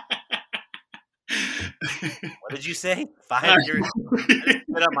 what did you say? 5 years?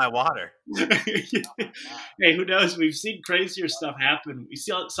 Spit up my water. Hey, who knows? We've seen crazier stuff happen. We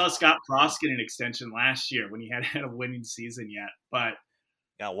saw Scott Frost get an extension last year when he had a winning season yet. But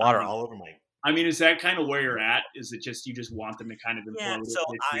got water all over my. I mean, is that kind of where you're at? Is it just you just want them to kind of implode?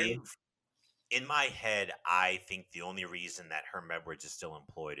 Yeah. So in my head, I think the only reason that Herm Edwards is still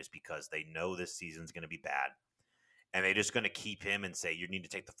employed is because they know this season's going to be bad, and they're just going to keep him and say, you need to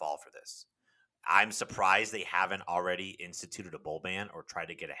take the fall for this. I'm surprised they haven't already instituted a bowl ban or tried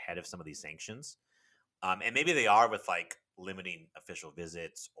to get ahead of some of these sanctions. And maybe they are with like limiting official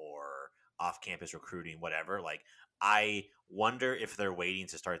visits or off-campus recruiting, whatever. Like, I wonder if they're waiting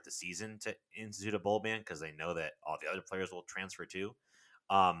to start the season to institute a bowl ban because they know that all the other players will transfer too.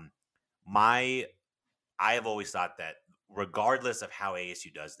 I have always thought that regardless of how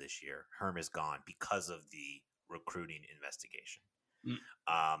ASU does this year, Herm is gone because of the recruiting investigation.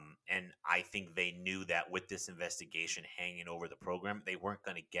 And I think they knew that with this investigation hanging over the program, they weren't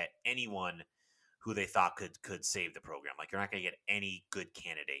going to get anyone who they thought could save the program. Like, you're not going to get any good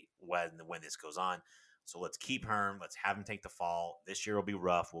candidate when this goes on. So let's keep Herm. Let's have him take the fall. This year will be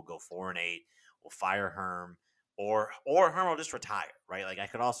rough. We'll go 4-8. We'll fire Herm. Or Herm will just retire, right? Like, I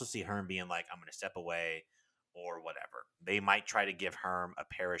could also see Herm being like, I'm going to step away or whatever. They might try to give Herm a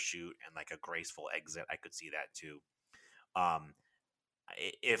parachute and like a graceful exit. I could see that too.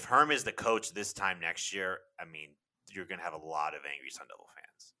 If Herm is the coach this time next year, I mean, you're going to have a lot of angry Sun Devil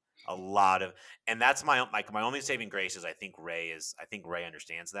fans. A lot of, and that's my only saving grace is I think Ray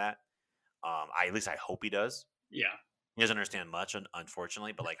understands that. At least I hope he does. Yeah. He doesn't understand much,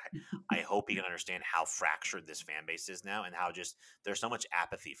 unfortunately, but like I hope he can understand how fractured this fan base is now, and how just there's so much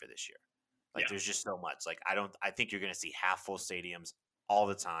apathy for this year. Like Yeah. there's just so much. Like I think you're going to see half full stadiums all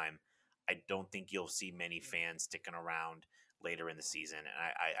the time. I don't think you'll see many fans sticking around later in the season, and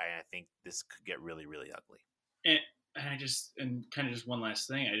I think this could get really really ugly. And, and kind of just one last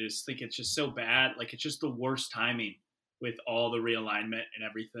thing. I just think it's just so bad. Like it's just the worst timing with all the realignment and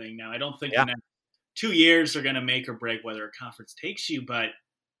everything. Now, I don't think the Yeah. next 2 years are going to make or break whether a conference takes you, but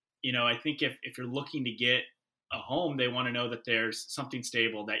I think if you're looking to get a home, they want to know that there's something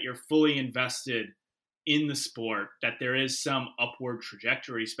stable, that you're fully invested in the sport, that there is some upward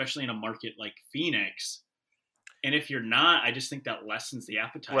trajectory, especially in a market like Phoenix. And if you're not, I just think that lessens the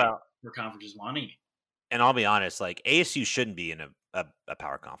appetite Well, for conferences wanting you. and I'll be honest, like ASU shouldn't be in a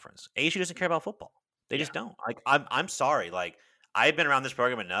power conference. ASU doesn't care about football. They Yeah. just don't. Like I'm sorry. Like I've been around this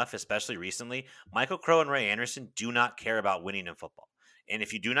program enough, especially recently. Michael Crow and Ray Anderson do not care about winning in football. And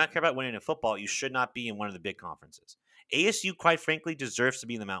if you do not care about winning in football, you should not be in one of the big conferences. ASU, quite frankly, deserves to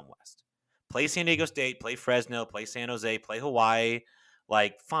be in the Mountain West. Play San Diego State, play Fresno, play San Jose, play Hawaii.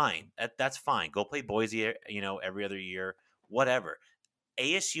 Like, fine. That's fine. Go play Boise, every other year. Whatever.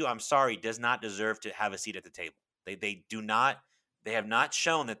 ASU, I'm sorry, does not deserve to have a seat at the table. They do not. They have not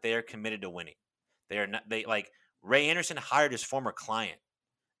shown that they are committed to winning. They are not. They like Ray Anderson hired his former client,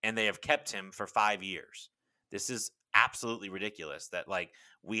 and they have kept him for 5 years. This is absolutely ridiculous. That like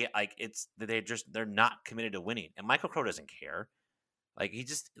we like it's they're not committed to winning, and Michael Crow doesn't care. Like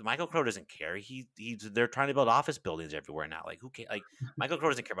Michael Crow doesn't care. They're trying to build office buildings everywhere now. Like who cares? Like Michael Crow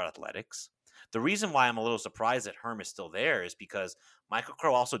doesn't care about athletics. The reason why I'm a little surprised that Herm is still there is because Michael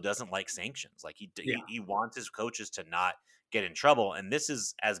Crow also doesn't like sanctions. Like Yeah. he wants his coaches to not get in trouble, and this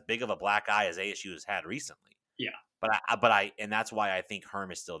is as big of a black eye as ASU has had recently. Yeah. And that's why I think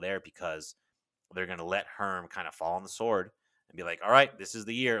Herm is still there, because they're going to let Herm kind of fall on the sword and be like, all right, this is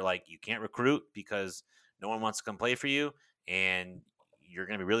the year. Like you can't recruit because no one wants to come play for you, and you're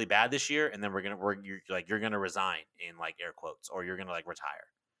going to be really bad this year. And then you're going to resign in like air quotes, or you're going to like retire.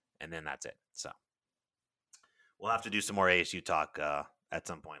 And then that's it. So we'll have to do some more ASU talk at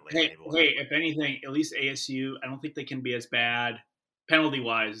some point later. Hey, if anything, at least ASU, I don't think they can be as bad penalty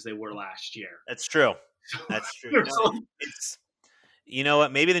wise as they were last year. That's true. That's true. You know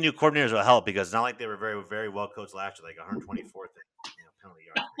what? Maybe the new coordinators will help, because it's not like they were very, very well coached last year, like 124th penalty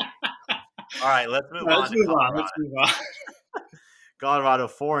yards per game. All right, let's move on to Colorado. Let's move on. Colorado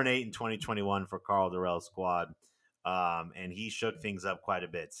 4-8 in 2021 for Karl Dorrell's squad, and he shook things up quite a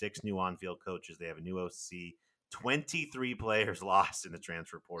bit. 6 new on-field coaches. They have a new OC. 23 players lost in the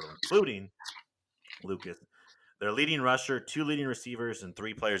transfer portal, including Lucas, their leading rusher, 2 leading receivers, and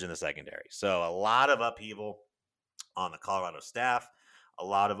 3 players in the secondary. So a lot of upheaval on the Colorado staff, a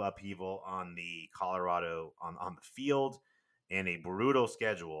lot of upheaval on the Colorado on the field, and a brutal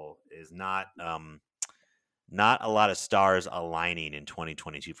schedule is not a lot of stars aligning in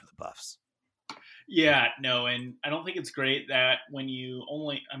 2022 for the Buffs. Yeah, no, and I don't think it's great that when you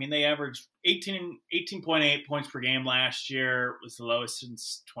they averaged 18.8 points per game last year. It was the lowest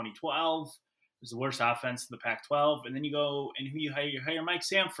since 2012. It was the worst offense in the Pac-12. And then you go and you hire Mike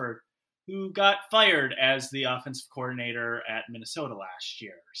Sanford, who got fired as the offensive coordinator at Minnesota last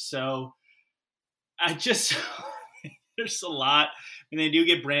year. So I just there's a lot. And they do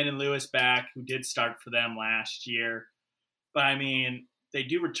get Brandon Lewis back, who did start for them last year. But I mean, they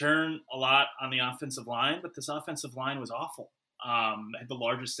do return a lot on the offensive line, but this offensive line was awful. Had the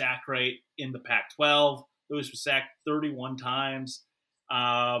largest sack rate in the Pac-12. Lewis was sacked 31 times.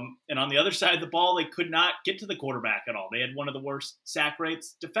 And on the other side of the ball, they could not get to the quarterback at all. They had one of the worst sack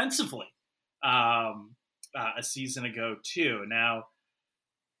rates defensively a season ago, too. Now,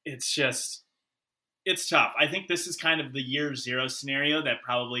 it's tough. I think this is kind of the year zero scenario that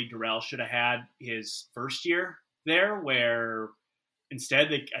probably Dorrell should have had his first year there, where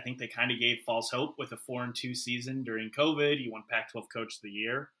instead I think they kind of gave false hope with a 4-2 season during COVID. He won Pac-12 Coach of the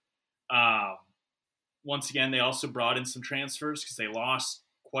Year. Once again, they also brought in some transfers because they lost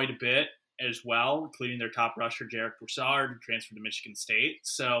quite a bit as well, including their top rusher, Jarek Broussard, who transferred to Michigan State.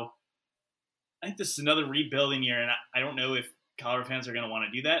 So I think this is another rebuilding year, and I don't know if Colorado fans are going to want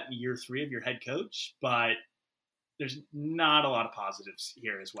to do that in year 3 of your head coach, but there's not a lot of positives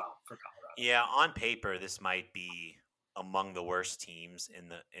here as well for Colorado. Yeah, on paper, this might be among the worst teams in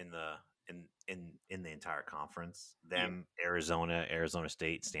the entire conference. Them, yeah. Arizona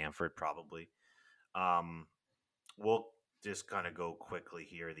State, Stanford, probably. We'll just kind of go quickly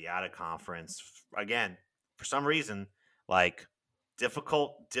here. The out of conference again, for some reason, like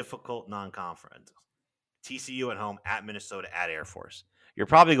difficult non-conference. TCU at home, at Minnesota, at Air Force. You're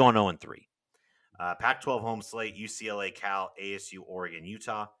probably going 0-3. Pac-12 home slate: UCLA, Cal, ASU, Oregon,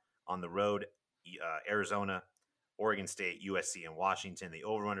 Utah. On the road, Arizona, Oregon State, USC, and Washington. The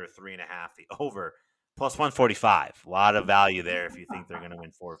over/under 3.5. The over plus 145. A lot of value there if you think they're going to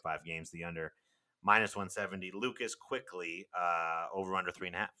win 4 or 5 games. The under minus 170. Lucas, quickly, over/under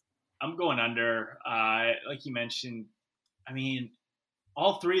 3.5. I'm going under. Like you mentioned, I mean,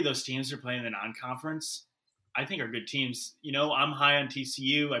 all three of those teams are playing the non-conference. I think are good teams. I'm high on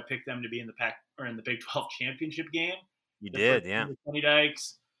TCU. I picked them to be in the Big 12 championship game. You did, yeah. Tony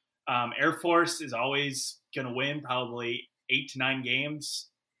Dykes. Air Force is always going to win probably 8 to 9 games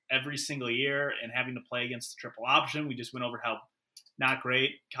every single year, and having to play against the triple option. We just went over how not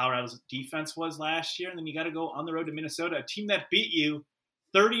great Colorado's defense was last year, and then you got to go on the road to Minnesota, a team that beat you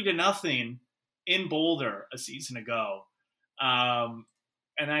 30-0 in Boulder a season ago.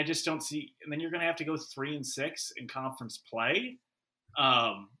 And I just don't see. And then you're going to have to go 3-6 in conference play.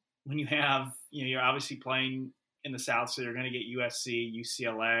 When you have, you're obviously playing in the South, so you're going to get USC,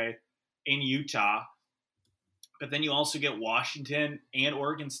 UCLA, and Utah. But then you also get Washington and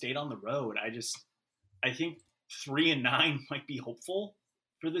Oregon State on the road. I think 3-9 might be hopeful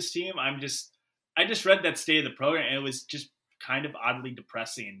for this team. I just read that state of the program, and it was just kind of oddly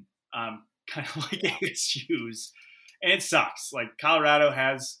depressing, kind of like ASU's. And it sucks. Like, Colorado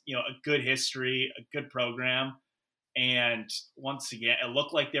has, a good history, a good program. And once again, it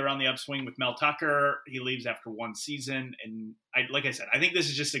looked like they were on the upswing with Mel Tucker. He leaves after 1 season. And like I said, I think this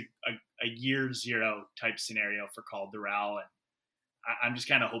is just a year zero type scenario for Calderel. And I'm just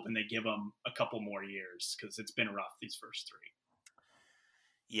kind of hoping they give him a couple more years, because it's been rough these first 3.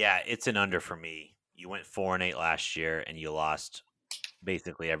 Yeah, it's an under for me. You went 4-8 last year, and you lost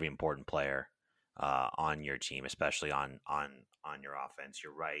basically every important player on your team, especially on your offense.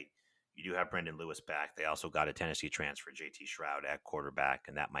 You're right. You do have Brendan Lewis back. They also got a Tennessee transfer, JT Shroud, at quarterback,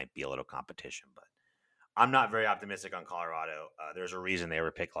 and that might be a little competition. But I'm not very optimistic on Colorado. There's a reason they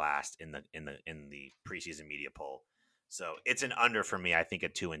were picked last in the preseason media poll. So it's an under for me. I think a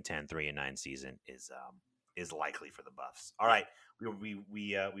 2-10, 3-9 season is likely for the Buffs. All right,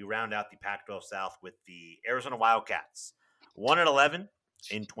 we round out the Pac-12 South with the Arizona Wildcats, 1-11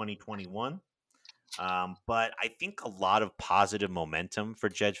 in 2021. But I think a lot of positive momentum for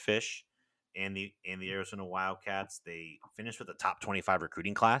Jedd Fisch and the Arizona Wildcats. They finished with a top 25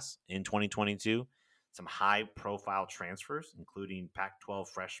 recruiting class in 2022. Some high-profile transfers, including Pac-12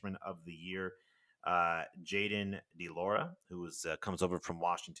 Freshman of the Year Jaden DeLaura, who comes over from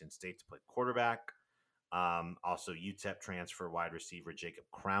Washington State to play quarterback. Also, UTEP transfer wide receiver Jacob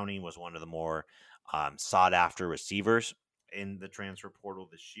Crowning was one of the more sought-after receivers in the transfer portal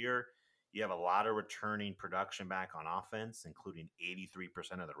this year. You have a lot of returning production back on offense, including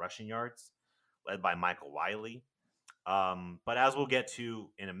 83% of the rushing yards, led by Michael Wiley. But as we'll get to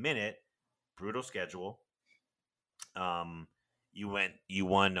in a minute, brutal schedule. You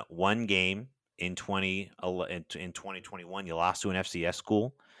won 1 game in 2021. You lost to an FCS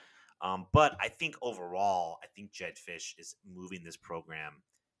school. But I think overall, Jedd Fisch is moving this program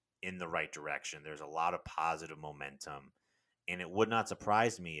in the right direction. There's a lot of positive momentum. And it would not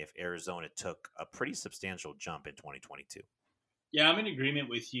surprise me if Arizona took a pretty substantial jump in 2022. Yeah, I'm in agreement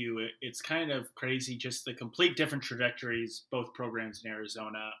with you. It's kind of crazy, just the complete different trajectories both programs in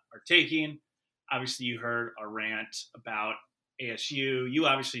Arizona are taking. Obviously, you heard our rant about ASU. You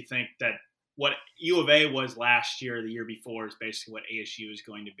obviously think that what U of A was last year, the year before, is basically what ASU is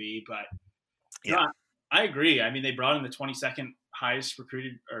going to be. But yeah, I agree. I mean, they brought in the 22nd highest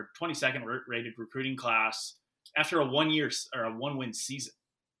recruited or 22nd rated recruiting class after a 1-win season.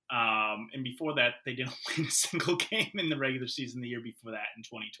 And before that, they didn't win a single game in the regular season the year before that in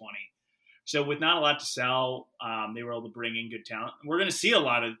 2020. So with not a lot to sell, they were able to bring in good talent. We're going to see a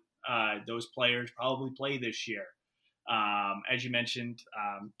lot of those players probably play this year. As you mentioned,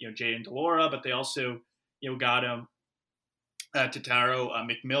 Jaden DeLaura, but they also, got him Tataro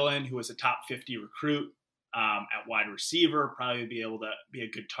McMillan, who was a top 50 recruit at wide receiver, probably be able to be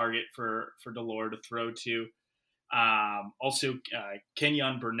a good target for DeLaura to throw to. Also,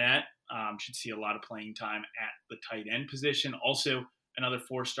 Kenyon Burnett should see a lot of playing time at the tight end position. Also, another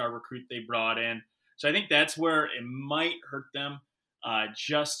 4-star recruit they brought in. So I think that's where it might hurt them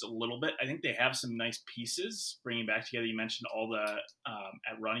just a little bit. I think they have some nice pieces bringing back together. You mentioned all the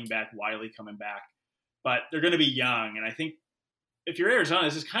at running back, Wiley coming back, but they're going to be young. And I think if you're Arizona,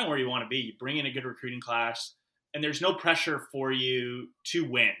 this is kind of where you want to be. You bring in a good recruiting class, and there's no pressure for you to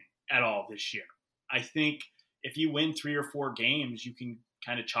win at all this year. I think if you win 3 or 4 games, you can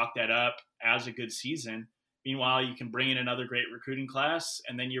kind of chalk that up as a good season. Meanwhile, you can bring in another great recruiting class,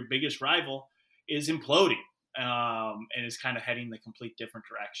 and then your biggest rival is imploding and is kind of heading the complete different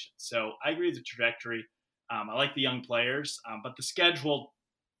direction. So I agree with the trajectory. I like the young players, but the schedule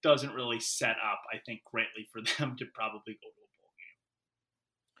doesn't really set up, I think, greatly for them to probably go to a bowl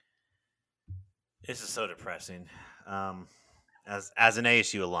game. This is so depressing. As an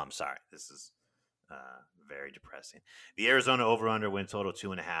ASU alum, sorry, this is very depressing. The Arizona over/under win total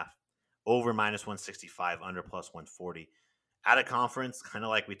 2.5, over -165, under +140. Out of conference, kind of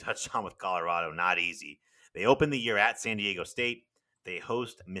like we touched on with Colorado, not easy. They open the year at San Diego State. They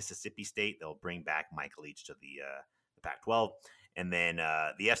host Mississippi State. They'll bring back Mike Leach to the Pac-12. And then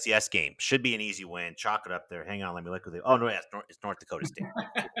the FCS game should be an easy win. Chalk it up there. Hang on, let me look at it. Oh, no, yeah, it's North Dakota State.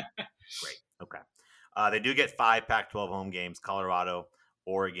 Great. Okay. They do get 5 Pac-12 home games: Colorado,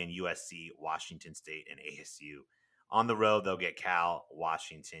 Oregon, USC, Washington State, and ASU. On the road, they'll get Cal,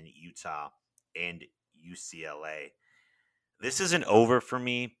 Washington, Utah, and UCLA. This isn't over for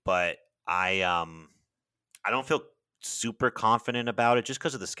me, but I don't feel super confident about it just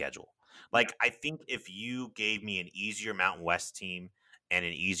because of the schedule. Like, I think if you gave me an easier Mountain West team and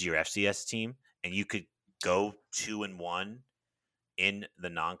an easier FCS team, and you could go 2-1 in the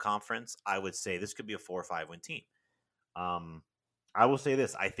non-conference, I would say this could be a 4 or 5 win team. I will say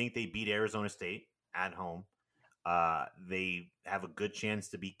this: I think they beat Arizona State at home. They have a good chance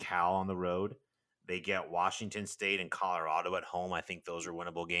to beat Cal on the road. They get Washington State and Colorado at home. I think those are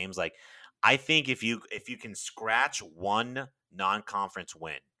winnable games. Like, I think if you can scratch one non-conference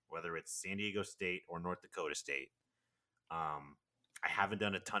win, whether it's San Diego State or North Dakota State, I haven't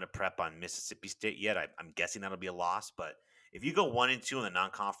done a ton of prep on Mississippi State yet. I'm guessing that'll be a loss, but if you go 1-2 in the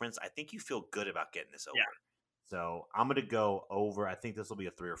non-conference, I think you feel good about getting this over. Yeah. So I'm going to go over. I think this will be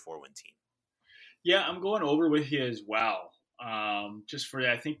a 3 or 4 win team. Yeah, I'm going over with you as well. Just for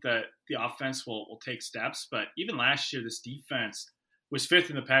I think that the offense will take steps, but even last year, this defense was 5th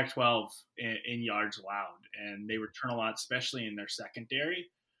in the Pac-12 in yards allowed, and they return a lot, especially in their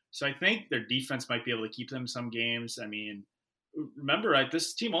secondary. So I think their defense might be able to keep them some games. I mean, remember, right?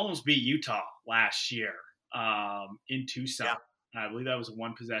 This team almost beat Utah last year in Tucson. Yeah. I believe that was a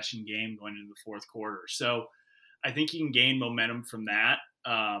 1-possession game going into the fourth quarter. So I think you can gain momentum from that.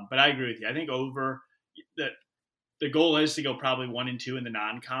 But I agree with you. I think over that the goal is to go probably 1-2 in the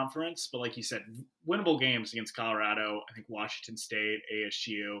non-conference. But like you said, winnable games against Colorado, I think Washington State,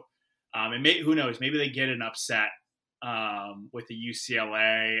 ASU. And who knows, maybe they get an upset with the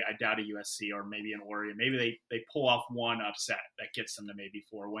UCLA. I doubt a USC or maybe an Oregon. Maybe they pull off one upset that gets them to maybe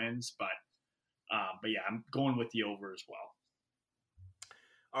 4 wins. But yeah, I'm going with the over as well.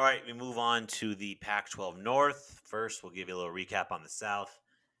 All right, we move on to the Pac-12 North. First, we'll give you a little recap on the South.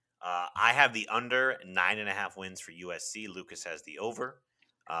 I have the under 9.5 wins for USC. Lucas has the over.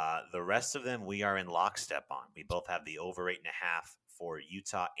 The rest of them we are in lockstep on. We both have the over 8.5 for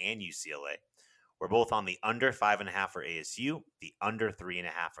Utah and UCLA. We're both on the under 5.5 for ASU, the under 3.5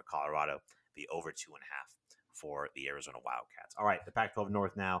 for Colorado, the over 2.5 for the Arizona Wildcats. All right, the Pac-12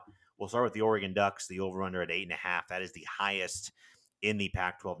 North now. We'll start with the Oregon Ducks, the over-under at 8.5. That is the highest in the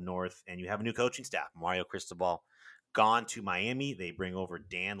Pac-12 North, and you have a new coaching staff. Mario Cristobal gone to Miami. They bring over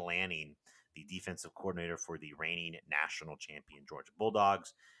Dan Lanning, the defensive coordinator for the reigning national champion Georgia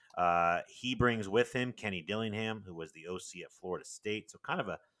Bulldogs. He brings with him Kenny Dillingham, who was the OC at Florida State. So kind of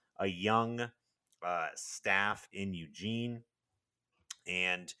a young staff in Eugene.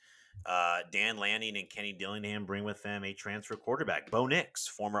 And Dan Lanning and Kenny Dillingham bring with them a transfer quarterback. Bo Nix,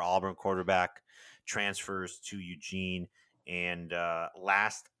 former Auburn quarterback, transfers to Eugene. And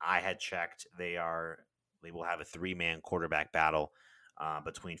last I had checked, they will have a 3-man quarterback battle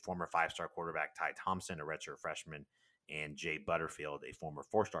between former 5-star quarterback Ty Thompson, a redshirt freshman, and Jay Butterfield, a former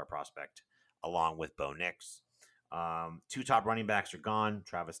 4-star prospect, along with Bo Nix. 2 top running backs are gone: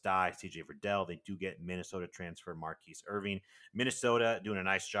 Travis Dye, CJ Verdell. They do get Minnesota transfer Marquise Irving. Minnesota doing a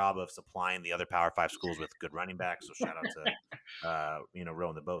nice job of supplying the other Power 5 schools with good running backs. So shout out to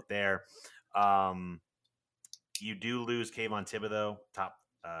rowing the boat there. You do lose Kayvon Thibodeau, top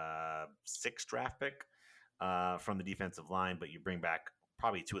 6 draft pick from the defensive line, but you bring back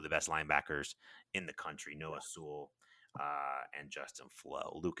probably 2 of the best linebackers in the country, Noah Sewell and Justin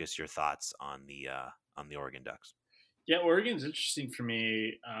Flo. Lucas, your thoughts on the Oregon Ducks? Yeah, Oregon's interesting for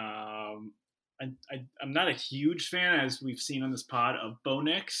me. I'm not a huge fan, as we've seen on this pod, of Bo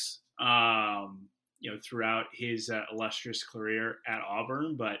Nix, throughout his illustrious career at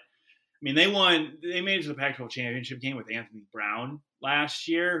Auburn, but I mean, they made it to the Pac-12 championship game with Anthony Brown last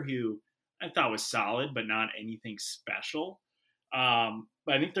year, who I thought was solid, but not anything special.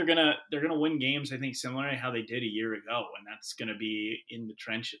 But I think they're gonna win games. I think similar to how they did a year ago, and that's gonna be in the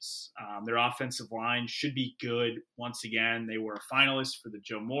trenches. Their offensive line should be good once again. They were a finalist for the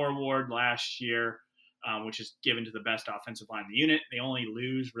Joe Moore Award last year, which is given to the best offensive line in the unit. They only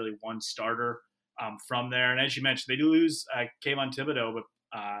lose really one starter from there, and as you mentioned, they do lose Kayvon Thibodeau, but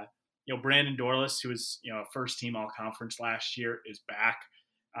Brandon Dorlus, who was a first team All Conference last year, is back.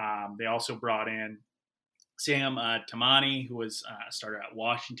 They also brought in Sam Tamani, who was a starter at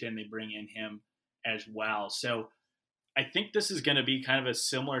Washington. They bring in him as well. So I think this is going to be kind of a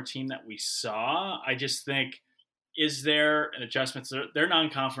similar team that we saw. I just think, is there an adjustment? So their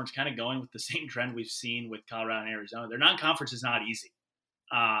non-conference kind of going with the same trend we've seen with Colorado and Arizona. Their non-conference is not easy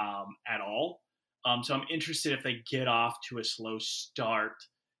at all. So I'm interested if they get off to a slow start,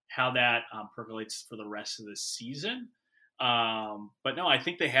 how that percolates for the rest of the season. But no, I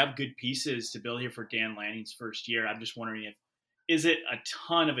think they have good pieces to build here for Dan Lanning's first year. I'm just wondering is it a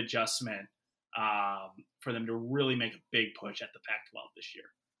ton of adjustment for them to really make a big push at the Pac-12 this year?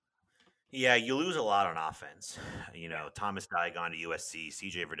 Yeah, you lose a lot on offense. Thomas Dye gone to USC,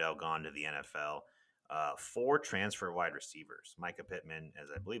 CJ Verdell gone to the NFL. 4 transfer wide receivers. Micah Pittman, as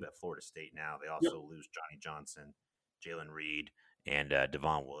I believe at Florida State now. They Yep. also lose Johnny Johnson, Jalen Reed, and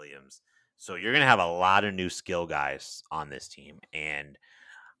Devon Williams. So you're going to have a lot of new skill guys on this team. And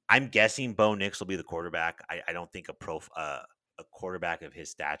I'm guessing Bo Nix will be the quarterback. I don't think a quarterback of his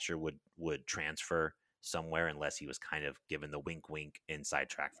stature would transfer somewhere unless he was kind of given the wink inside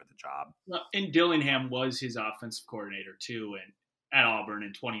track for the job. Well, and Dillingham was his offensive coordinator too, and at Auburn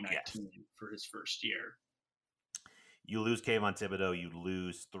in 2019 yes. for his first year. You lose Kayvon Thibodeau, you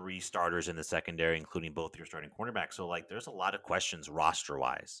lose 3 starters in the secondary, including both your starting cornerbacks. So, there's a lot of questions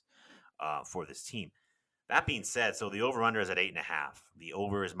roster-wise for this team. That being said, so the over-under is at 8.5. The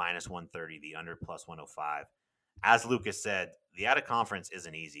over is minus 130. The under plus 105. As Lucas said, the out-of-conference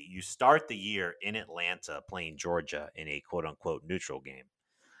isn't easy. You start the year in Atlanta playing Georgia in a quote-unquote neutral game.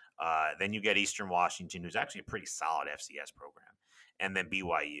 Then you get Eastern Washington, who's actually a pretty solid FCS program. And then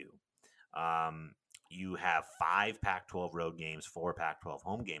BYU. You have 5 Pac-12 road games, 4 Pac-12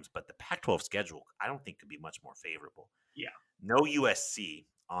 home games, but the Pac-12 schedule I don't think could be much more favorable. Yeah. No USC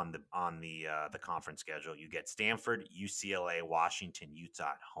on the conference schedule. You get Stanford, UCLA, Washington,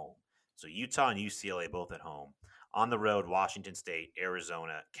 Utah at home. So Utah and UCLA both at home. On the road, Washington State,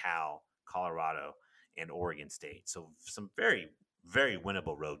 Arizona, Cal, Colorado, and Oregon State. So some very, very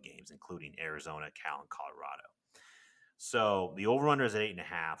winnable road games, including Arizona, Cal, and Colorado. So the over-under is at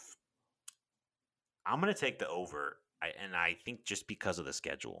 8.5. I'm going to take the over, and I think just because of the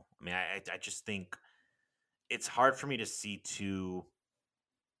schedule. I mean, I just think it's hard for me to see 2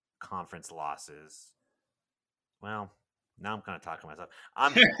 conference losses. Well, now I'm kind of talking to myself.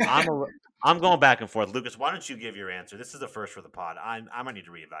 I'm going back and forth. Lucas, why don't you give your answer? This is the first for the pod. I might need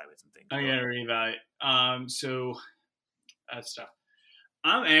to reevaluate some things. I got to reevaluate. So that's tough.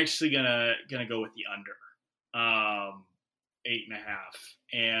 I'm actually gonna go with the under, 8.5,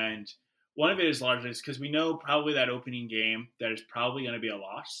 and one of it is largely because we know probably that opening game that is probably going to be a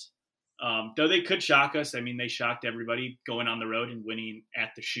loss. Though they could shock us. I mean, they shocked everybody going on the road and winning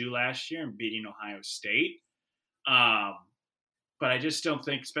at the Shoe last year and beating Ohio State. But I just don't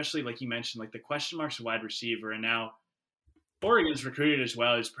think, especially like you mentioned, like the question marks of wide receiver, and now Oregon's recruited as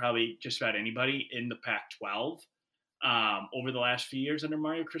well as probably just about anybody in the Pac-12 over the last few years under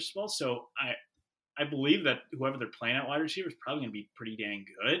Mario Cristobal. So I believe that whoever they're playing at wide receiver is probably going to be pretty dang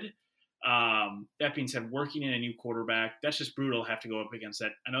good. That being said, working in a new quarterback, that's just brutal to have to go up against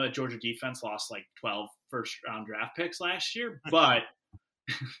that. I know that Georgia defense lost like 12 first-round draft picks last year, but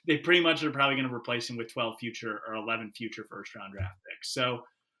they pretty much are probably going to replace him with 12 future or 11 future first-round draft picks. So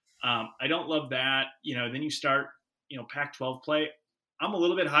I don't love that. Then you start, Pac-12 play. I'm a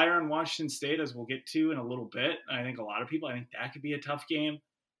little bit higher on Washington State, as we'll get to in a little bit. I think a lot of people, I think that could be a tough game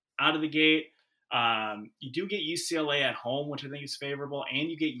out of the gate. You do get UCLA at home, which I think is favorable, and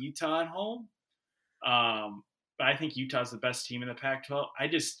you get Utah at home. But I think Utah's the best team in the Pac-12.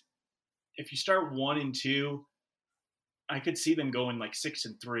 If you start 1-2, I could see them going like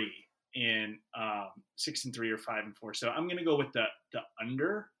 6-3 in 6-3 or 5-4. So I'm going to go with the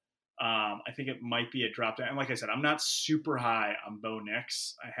under. I think it might be a drop down. And like I said, I'm not super high on Bo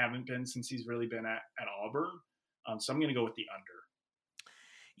Nix. I haven't been since he's really been at Auburn. So I'm going to go with the under.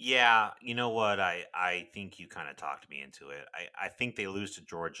 Yeah, you know what? I think you kind of talked me into it. I think they lose to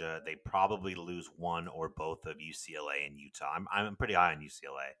Georgia. They probably lose one or both of UCLA and Utah. I'm pretty high on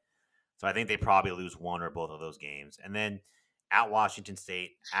UCLA. So I think they probably lose one or both of those games. And then at Washington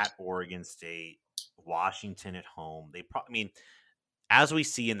State, at Oregon State, Washington at home. as we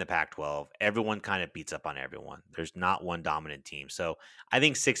see in the Pac-12, everyone kind of beats up on everyone. There's not one dominant team. So I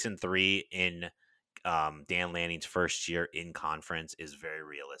think 6-3 in Dan Lanning's first year in conference is very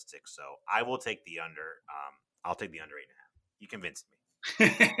realistic. So I will take the under. I'll take the under 8.5. You convinced me.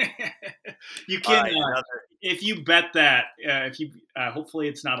 You All can, right, if you bet that, if you hopefully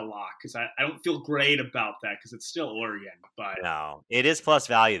it's not a lock because I don't feel great about that because it's still Oregon. But no, it is plus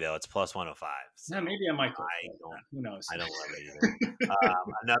value though. It's plus 105. So yeah, maybe I might go. Who knows? I don't love it either.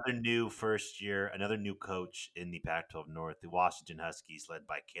 Another new first year, another new coach in the Pac-12 North, the Washington Huskies, led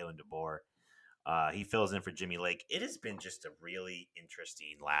by Kalen DeBoer. He fills in for Jimmy Lake. It has been just a really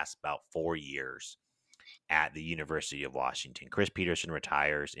interesting last about 4 years at the University of Washington. Chris Peterson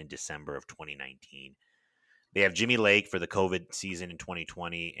retires in December of 2019. They have Jimmy Lake for the COVID season in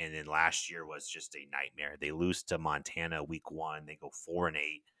 2020, and then last year was just a nightmare. They lose to Montana week 1. They go 4-8.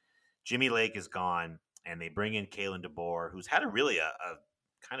 Jimmy Lake is gone, and they bring in Kalen DeBoer, who's had a really a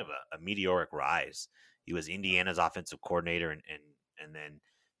kind of a meteoric rise. He was Indiana's offensive coordinator, and then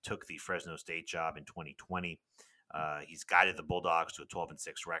took the Fresno State job in 2020. He's guided the Bulldogs to a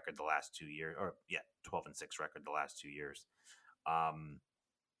 12-6 record the last 2 years, 12-6 record the last 2 years.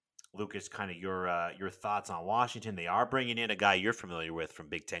 Lucas, kind of your thoughts on Washington? They are bringing in a guy you're familiar with from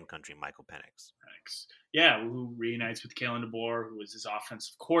Big Ten country, Michael Penix. Yeah, who reunites with Kalen DeBoer, who was his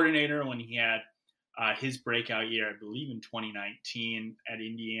offensive coordinator when he had his breakout year, I believe, in 2019 at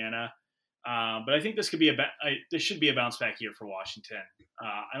Indiana. But I think this could be this should be a bounce back year for Washington.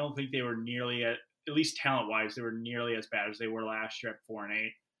 I don't think they were nearly at least talent wise, they were nearly as bad as they were last year at 4-8.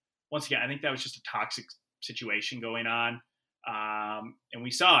 Once again, I think that was just a toxic situation going on. And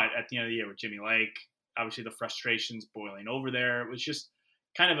we saw it at the end of the year with Jimmy Lake. Obviously, the frustrations boiling over there. It was just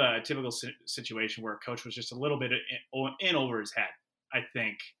kind of a typical situation where a coach was just a little bit in over his head, I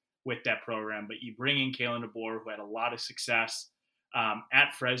think, with that program. But you bring in Kalen DeBoer, who had a lot of success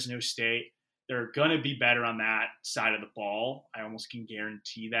at Fresno State. They're going to be better on that side of the ball. I almost can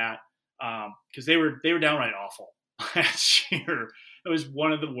guarantee that because they were downright awful last year. It was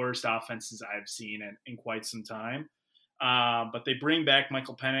one of the worst offenses I've seen in quite some time. But they bring back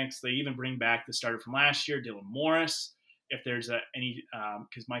Michael Penix. They even bring back the starter from last year, Dylan Morris. If there's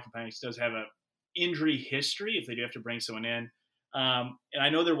because Michael Penix does have a injury history, if they do have to bring someone in. And I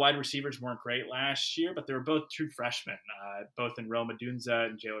know their wide receivers weren't great last year, but they were both true freshmen, both in Rome Odunze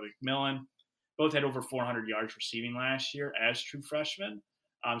and Jalen McMillan. Both had over 400 yards receiving last year as true freshmen.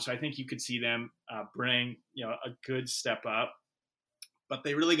 So I think you could see them bring a good step up. But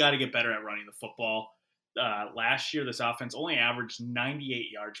they really got to get better at running the football. Last year, this offense only averaged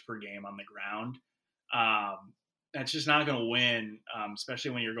 98 yards per game on the ground. That's just not going to win,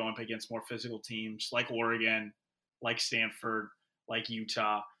 especially when you're going up against more physical teams like Oregon, like Stanford, like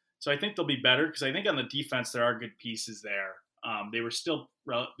Utah. So I think they'll be better because I think on the defense there are good pieces there. They were still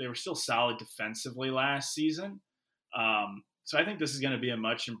solid defensively last season. So I think this is going to be a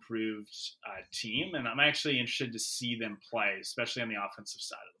much improved team, and I'm actually interested to see them play, especially on the offensive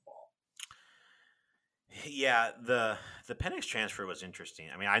side of the ball. Yeah, the Penix transfer was interesting.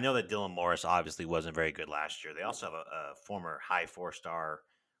 I mean, I know that Dylan Morris obviously wasn't very good last year. They also have a former high 4-star,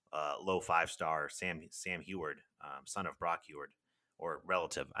 low 5-star Sam Heward, son of Brock Heward, or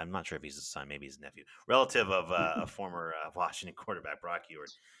relative. I'm not sure if he's his son, maybe his nephew. Relative of a former Washington quarterback, Brock Heward.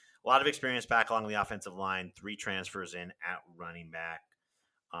 A lot of experience back along the offensive line. 3 transfers in at running back.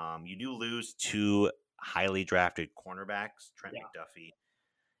 You do lose 2 highly drafted cornerbacks, Trent McDuffie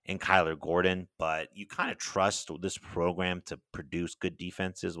and Kyler Gordon, but you kind of trust this program to produce good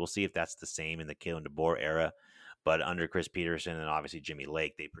defenses. We'll see if that's the same in the Kalen DeBoer era, but under Chris Peterson and obviously Jimmy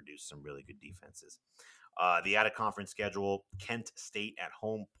Lake, they produced some really good defenses. The out-of-conference schedule, Kent State at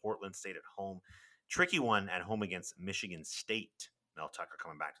home, Portland State at home. Tricky one at home against Michigan State. Mel Tucker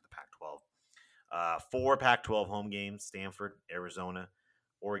coming back to the Pac-12. 4 Pac-12 home games, Stanford, Arizona,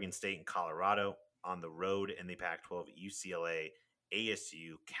 Oregon State, and Colorado. On the road in the Pac-12, UCLA,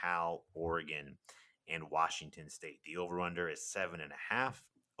 ASU, Cal, Oregon, and Washington State. The over-under is 7.5.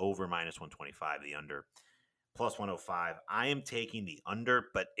 Over -125. The under +105. I am taking the under,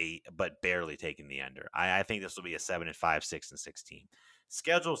 but barely taking the under. I think this will be a 7-5, 6-6 team.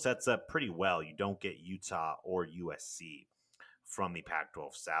 Schedule sets up pretty well. You don't get Utah or USC from the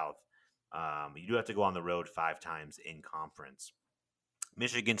Pac-12 South. You do have to go on the road 5 times in conference.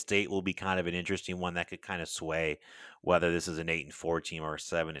 Michigan State will be kind of an interesting one that could kind of sway whether this is an 8-4 team or a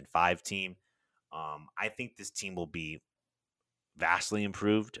 7-5 team. I think this team will be vastly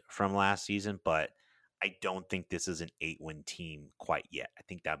improved from last season, but I don't think this is an 8-win team quite yet. I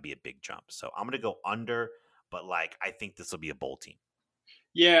think that'd be a big jump. So I'm going to go under, but I think this will be a bowl team.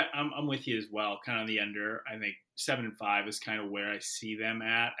 Yeah, I'm with you as well. Kind of the under. I think 7-5 is kind of where I see them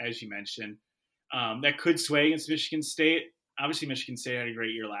at, as you mentioned. That could sway against Michigan State. Obviously, Michigan State had a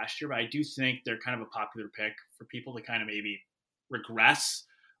great year last year, but I do think they're kind of a popular pick for people to kind of maybe regress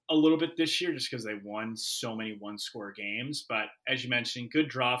a little bit this year just because they won so many one-score games. But as you mentioned, good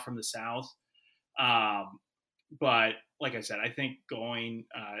draw from the South. But like I said, I think going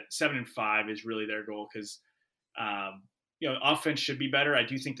 7-5 is really their goal because offense should be better. I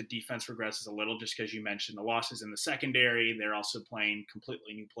do think the defense regresses a little just because you mentioned the losses in the secondary. They're also playing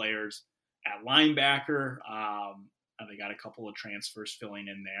completely new players at linebacker. They got a couple of transfers filling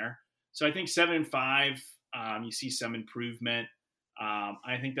in there. So I think 7-5, you see some improvement.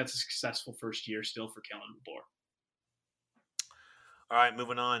 I think that's a successful first year still for Kellen DeBoer. All right,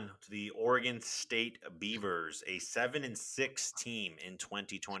 moving on to the Oregon State Beavers, a 7-6 team in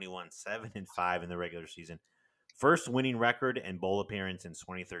 2021, 7-5 in the regular season. First winning record and bowl appearance in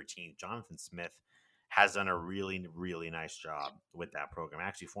 2013. Jonathan Smith has done a really, really nice job with that program.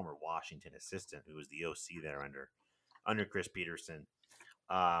 Actually, former Washington assistant who was the OC there under Chris Peterson.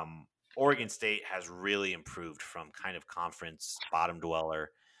 Oregon State has really improved from kind of conference bottom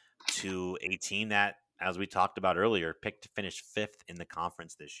dweller to a team that, as we talked about earlier, picked to finish 5th in the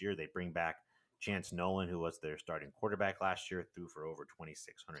conference this year. They bring back Chance Nolan, who was their starting quarterback last year, threw for over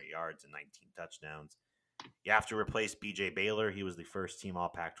 2,600 yards and 19 touchdowns. You have to replace B.J. Baylor. He was the first team all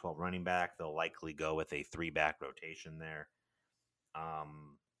Pac-12 running back. They'll likely go with a 3-back rotation there.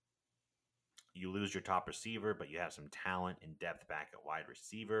 You lose your top receiver, but you have some talent and depth back at wide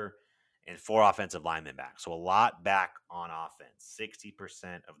receiver and 4 offensive linemen back. So a lot back on offense.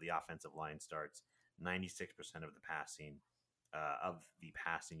 60% of the offensive line starts, 96% of the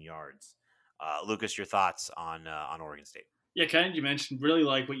passing yards. Lucas, your thoughts on Oregon State? Yeah, kind of you mentioned really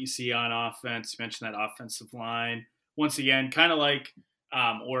like what you see on offense. You mentioned that offensive line. Once again, kind of like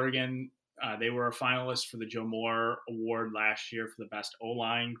Oregon, they were a finalist for the Joe Moore Award last year for the best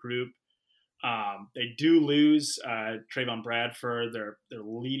O-line group. They do lose Trayvon Bradford, their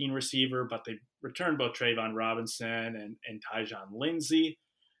leading receiver, but they returned both Trayvon Robinson and Tyjon Lindsey.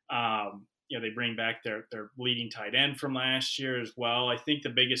 They bring back their leading tight end from last year as well. I think the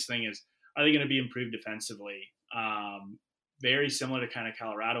biggest thing is, are they going to be improved defensively? Very similar to kind of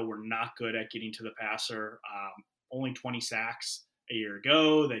Colorado. We're not good at getting to the passer. Only 20 sacks a year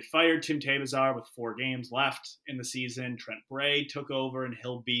ago. They fired Tim Tabazar with 4 games left in the season. Trent Bray took over, and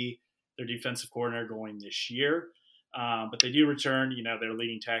he'll be their defensive coordinator going this year. But they do return, their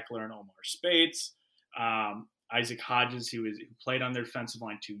leading tackler in Omar Speights. Isaac Hodges, who played on their defensive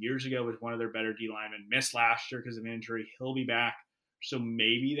line 2 years ago, was one of their better D linemen, missed last year because of injury. He'll be back. So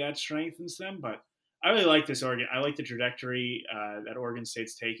maybe that strengthens them. But I really like this Oregon. I like the trajectory that Oregon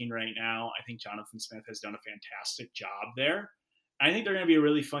State's taking right now. I think Jonathan Smith has done a fantastic job there. I think they're going to be a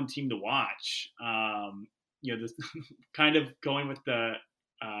really fun team to watch. Kind of going with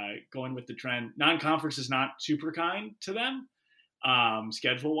the trend. Non-conference is not super kind to them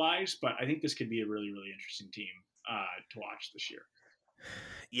schedule-wise, but I think this could be a really, really interesting team to watch this year.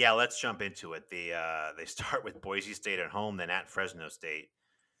 Yeah, let's jump into it. They start with Boise State at home, then at Fresno State.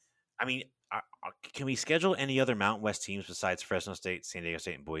 I mean, can we schedule any other Mountain West teams besides Fresno State, San Diego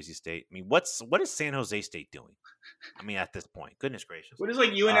State, and Boise State? I mean, what is San Jose State doing? I mean, at this point, goodness gracious. What is like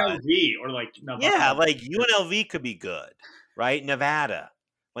UNLV or like Nevada? Yeah, like UNLV could be good, right? Nevada.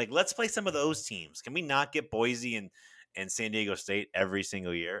 Like, let's play some of those teams. Can we not get Boise and San Diego State every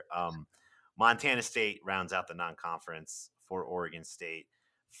single year? Montana State rounds out the non-conference for Oregon State.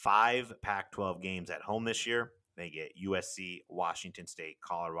 5 Pac-12 games at home this year. They get USC, Washington State,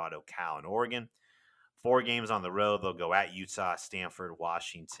 Colorado, Cal, and Oregon. 4 games on the road. They'll go at Utah, Stanford,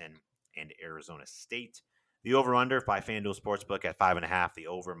 Washington, and Arizona State. The over-under by FanDuel Sportsbook at 5.5. The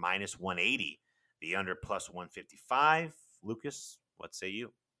over -180. The under +155. Lucas, what say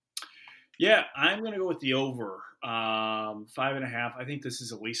you? Yeah, I'm going to go with the over 5.5. I think this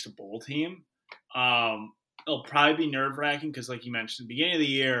is at least a bowl team. It'll probably be nerve-wracking because, like you mentioned, beginning of the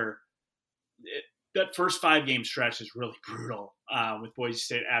year, that first 5-game stretch is really brutal with Boise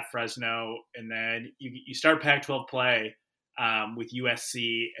State at Fresno. And then you start Pac-12 play with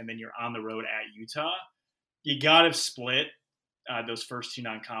USC, and then you're on the road at Utah. You got to split those first 2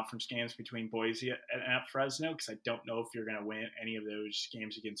 non-conference games between Boise and at Fresno because I don't know if you're going to win any of those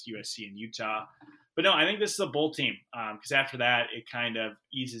games against USC and Utah. But no, I think this is a bowl team because after that, it kind of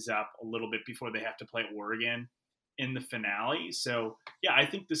eases up a little bit before they have to play Oregon in the finale. So, yeah, I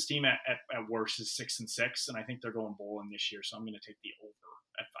think this team at worst is 6-6, and I think they're going bowling this year. So I'm going to take the over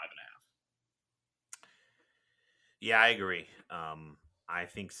at 5.5. Yeah, I agree. I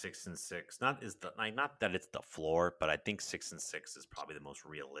think 6-6 not that it's the floor, but I think 6-6 is probably the most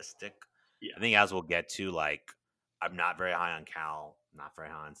realistic. Yeah. I think as we'll get to, like, I'm not very high on Cal, not very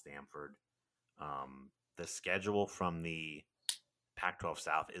high on Stanford. The schedule from the Pac-12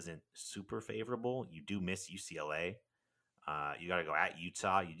 South isn't super favorable. You do miss UCLA. You got to go at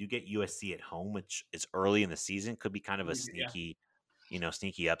Utah. You do get USC at home, which is early in the season. Could be kind of a Yeah.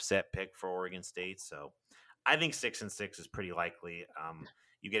 sneaky upset pick for Oregon State. So I think 6-6 is pretty likely.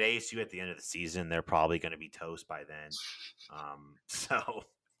 You get ASU at the end of the season; they're probably going to be toast by then. So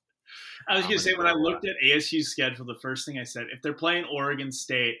I was I'm going to going to say, when I go. looked at ASU's schedule, the first thing I said, if they're playing Oregon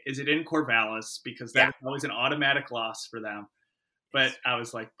State, is it in Corvallis? Because that Yeah, is always an automatic loss for them. But yes. I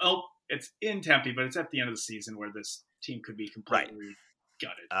was like, oh, it's in Tempe, but it's at the end of the season where this team could be Right. completely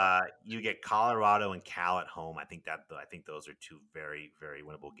gutted. You get Colorado and Cal at home. I think those are two very, very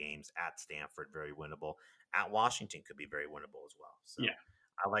winnable games. At Stanford, very winnable. At Washington, could be very winnable as well. So Yeah.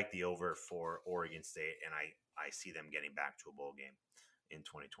 I like the over for Oregon State, and I see them getting back to a bowl game in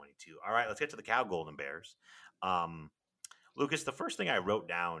 2022. All right, let's get to the Cal Golden Bears. Lucas, the first thing I wrote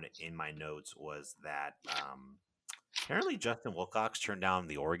down in my notes was that apparently Justin Wilcox turned down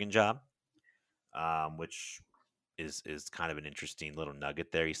the Oregon job, which is kind of an interesting little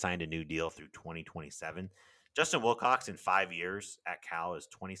nugget there. He signed a new deal through 2027. Justin Wilcox in 5 years at Cal is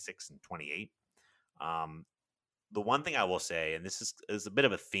 26 and 28. Um, the one thing I will say, and this is a bit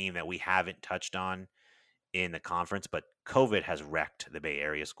of a theme that we haven't touched on in the conference, but COVID has wrecked the Bay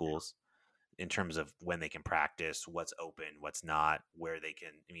Area schools in terms of when they can practice, what's open, what's not, where they can,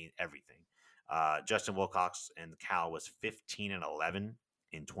 everything. Justin Wilcox and Cal was 15 and 11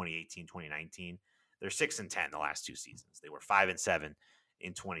 in 2018, 2019. They're 6 and 10 the last two seasons. They were 5 and 7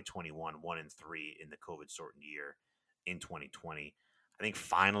 in 2021, 1 and 3 in the COVID shortened year in 2020. I think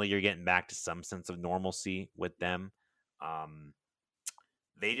finally you're getting back to some sense of normalcy with them.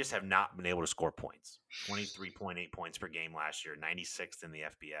 They just have not been able to score points. 23.8 points per game last year, 96th in the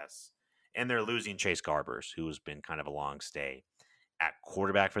FBS. And they're losing Chase Garbers, who has been kind of a long stay at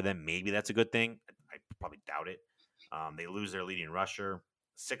quarterback for them. Maybe that's a good thing. I probably doubt it. They lose their leading rusher.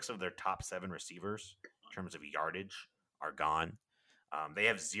 6 of their top 7 receivers in terms of yardage are gone. They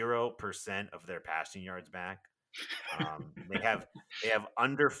have 0% of their passing yards back. They have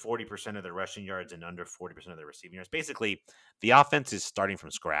under 40% of their rushing yards and under 40% of their receiving yards. Basically, the offense is starting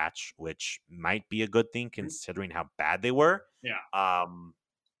from scratch, which might be a good thing considering how bad they were. Yeah.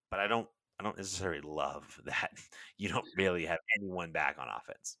 But I don't necessarily love that you don't really have anyone back on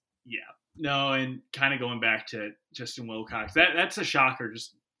offense. Yeah. No, and kind of going back to Justin Wilcox, that's a shocker.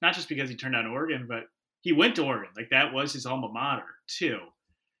 Just not just because he turned down Oregon, but he went to Oregon. Like that was his alma mater too.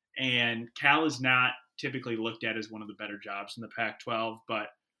 And Cal is not typically looked at as one of the better jobs in the Pac-12. But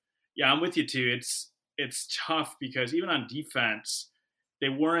yeah, I'm with you too. It's tough because even on defense, they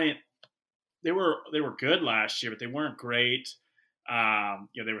were good last year, but they weren't great. They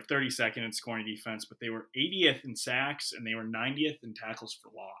were 32nd in scoring defense, but they were 80th in sacks and they were 90th in tackles for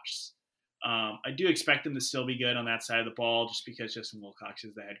loss. I do expect them to still be good on that side of the ball just because Justin Wilcox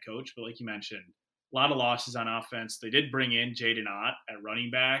is the head coach. But like you mentioned, a lot of losses on offense. They did bring in Jaden Ott at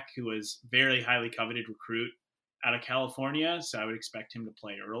running back, who was very highly coveted recruit out of California. So I would expect him to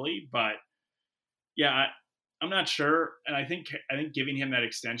play early. But yeah, I'm not sure, and I think giving him that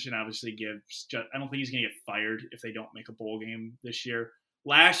extension obviously gives. I don't think he's going to get fired if they don't make a bowl game this year.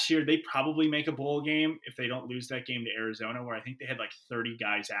 Last year, they probably make a bowl game if they don't lose that game to Arizona, where I think they had like 30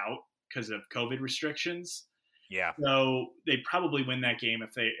 guys out because of COVID restrictions. Yeah. So they probably win that game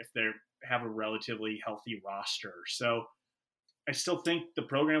if they have a relatively healthy roster. So I still think the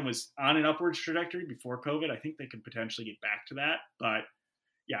program was on an upwards trajectory before COVID. I think they could potentially get back to that, but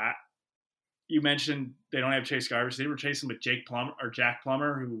yeah. You mentioned they don't have Chase Garbers. They were chasing with Jack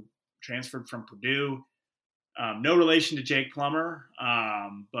Plummer, who transferred from Purdue. No relation to Jake Plummer,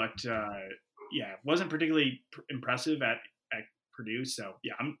 but wasn't particularly impressive at Purdue. So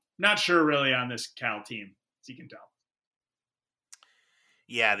yeah, I'm not sure really on this Cal team, as you can tell.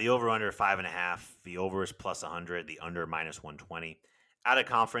 Yeah, the over under 5.5. The over is plus 100. The under minus 120. Out of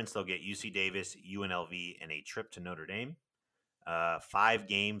conference, they'll get UC Davis, UNLV, and a trip to Notre Dame. 5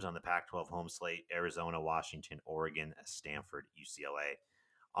 games on the Pac-12 home slate: Arizona, Washington, Oregon, Stanford, UCLA.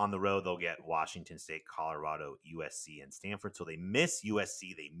 On the road, they'll get Washington State, Colorado, USC, and Stanford. So they miss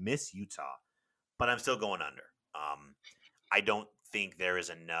USC, they miss Utah, but I'm still going under. I don't think there is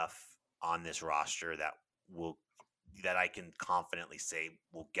enough on this roster that I can confidently say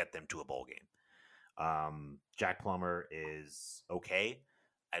will get them to a bowl game. Jack Plummer is okay.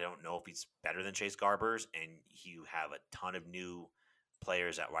 I don't know if he's better than Chase Garbers, and you have a ton of new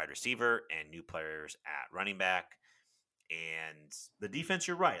players at wide receiver and new players at running back. And the defense,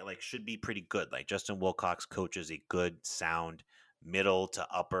 you're right, like should be pretty good. Like Justin Wilcox coaches a good, sound, middle to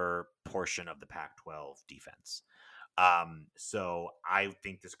upper portion of the Pac-12 defense. So I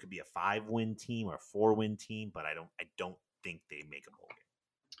think this could be a 5-win team or a 4-win team, but I don't think they make a bowl game.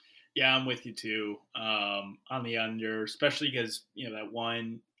 Yeah, I'm with you too on the under, especially because that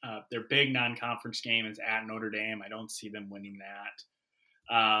one their big non-conference game is at Notre Dame. I don't see them winning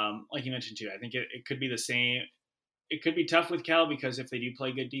that. Like you mentioned too, I think it could be the same. It could be tough with Cal because if they do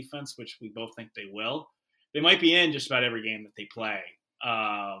play good defense, which we both think they will, they might be in just about every game that they play.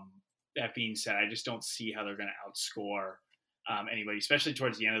 That being said, I just don't see how they're going to outscore anybody, especially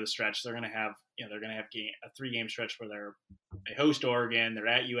towards the end of the stretch. They're going to have a 3-game stretch where they host Oregon, they're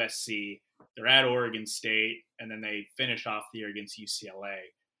at USC, they're at Oregon State, and then they finish off the year against UCLA.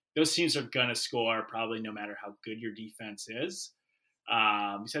 Those teams are going to score probably no matter how good your defense is.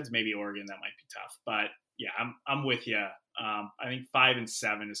 Besides maybe Oregon, that might be tough, but yeah, I'm with you. I think 5 and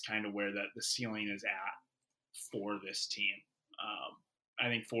 7 is kind of where the ceiling is at for this team. I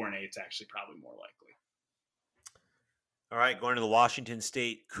think 4 and 8 is actually probably more likely. All right, going to the Washington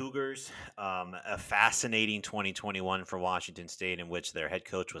State Cougars. A fascinating 2021 for Washington State, in which their head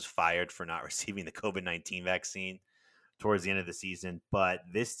coach was fired for not receiving the COVID-19 vaccine towards the end of the season. But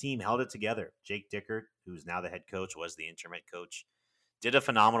this team held it together. Jake Dickert, who's now the head coach, was the interim head coach, did a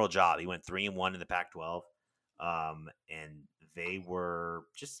phenomenal job. He went 3-1 in the Pac-12, and they were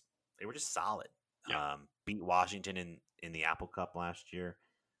just solid. Yeah. Beat Washington in the Apple Cup last year.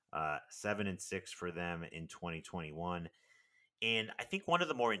 7-6 for them in 2021. And I think one of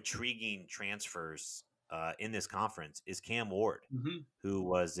the more intriguing transfers in this conference is Cam Ward, who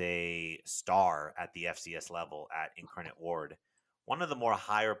was a star at the FCS level at Incarnate Word. One of the more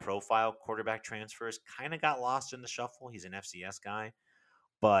higher profile quarterback transfers, kind of got lost in the shuffle. He's an FCS guy,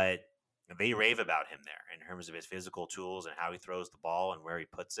 but they rave about him there in terms of his physical tools and how he throws the ball and where he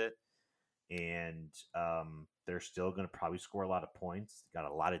puts it. And they're still going to probably score a lot of points. Got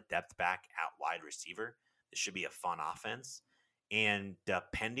a lot of depth back at wide receiver. This should be a fun offense. And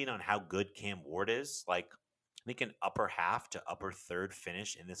depending on how good Cam Ward is, like I think an upper half to upper third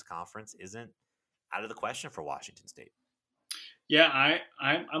finish in this conference isn't out of the question for Washington State. Yeah,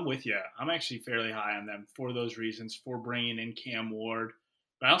 I'm with you. I'm actually fairly high on them for those reasons, for bringing in Cam Ward.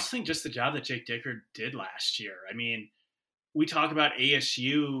 But I also think just the job that Jake Dickert did last year. I mean, we talk about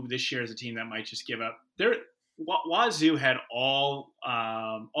ASU this year as a team that might just give up. Wazoo had all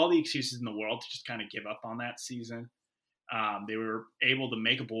the excuses in the world to just kind of give up on that season. They were able to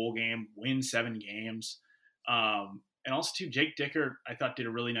make a bowl game, win 7 games. And also, too, Jake Dickert, I thought, did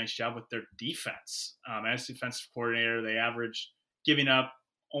a really nice job with their defense. As defensive coordinator, they averaged giving up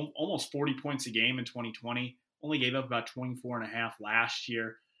almost 40 points a game in 2020, only gave up about 24.5 last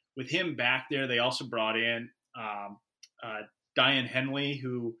year. With him back there, they also brought in Diane Henley,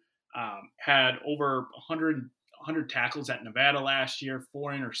 who had over 100 tackles at Nevada last year,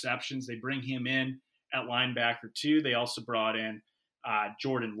 4 interceptions. They bring him in at linebacker too. They also brought in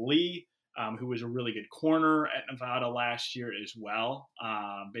Jordan Lee, who was a really good corner at Nevada last year as well,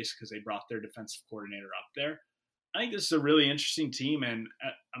 basically because they brought their defensive coordinator up there. I think this is a really interesting team, and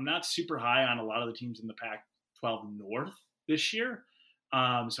I'm not super high on a lot of the teams in the Pac-12 North this year.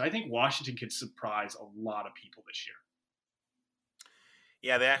 So I think Washington could surprise a lot of people this year.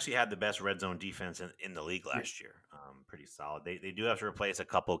 Yeah, they actually had the best red zone defense in the league last year. Pretty solid. They do have to replace a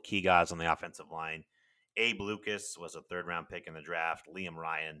couple key guys on the offensive line. Abe Lucas was a 3rd-round pick in the draft. Liam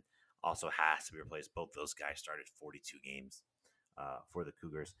Ryan also has to be replaced. Both those guys started 42 games for the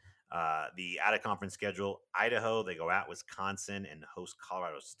Cougars. The out-of-conference schedule, Idaho, they go at Wisconsin and host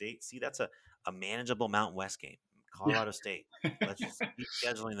Colorado State. See, that's a manageable Mountain West game. Colorado State. Let's just keep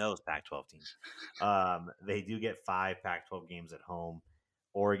scheduling those Pac-12 teams. They do get 5 Pac-12 games at home.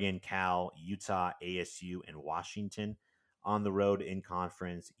 Oregon, Cal, Utah, ASU, and Washington on the road in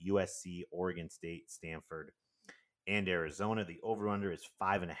conference. USC, Oregon State, Stanford, and Arizona. The over-under is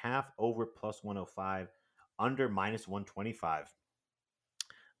 5.5. Over plus 105. Under minus 125.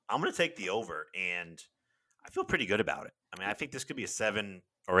 I'm going to take the over, and I feel pretty good about it. I mean, I think this could be a 7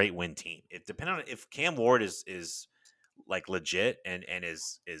 or 8 win team. It depends on if Cam Ward is like legit and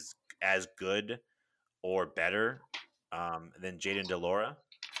is as good or better than Jaden DeLora,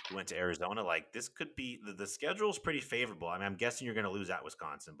 who went to Arizona. Like this could be the schedule is pretty favorable. I mean, I'm guessing you're going to lose at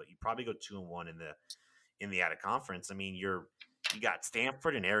Wisconsin, but you probably go 2-1 in the out of conference. I mean, you got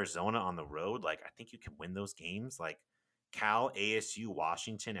Stanford and Arizona on the road. Like I think you can win those games. Like Cal, ASU,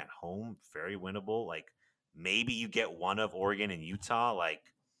 Washington at home, very winnable. Like maybe you get one of Oregon and Utah. Like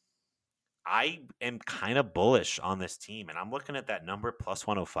I am kind of bullish on this team, and I'm looking at that number plus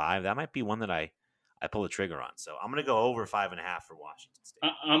 105. That might be one that I pull the trigger on. So I'm going to go over 5.5 for Washington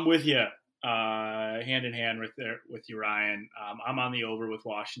State. I'm with you, hand in hand with you, Ryan. I'm on the over with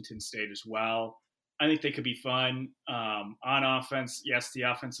Washington State as well. I think they could be fun on offense. Yes, the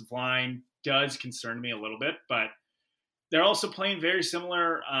offensive line does concern me a little bit, but they're also playing very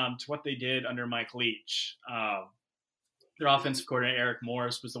similar to what they did under Mike Leach. Their offensive coordinator, Eric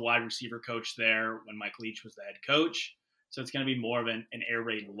Morris, was the wide receiver coach there when Mike Leach was the head coach. So it's going to be more of an air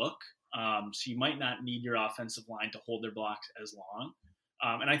raid look. So you might not need your offensive line to hold their blocks as long.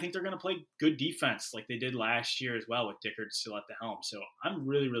 And I think they're going to play good defense like they did last year as well with Dickert still at the helm. So I'm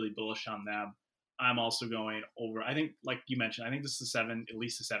really, really bullish on them. I'm also going over. I think, like you mentioned, I think this is at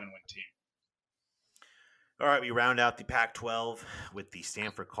least a 7-win team. All right, we round out the Pac-12 with the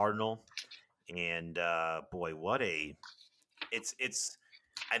Stanford Cardinal, and boy, it's.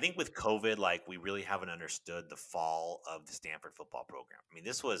 I think with COVID, like we really haven't understood the fall of the Stanford football program. I mean,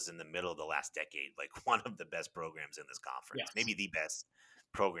 this was in the middle of the last decade, like one of the best programs in this conference, Yes. maybe the best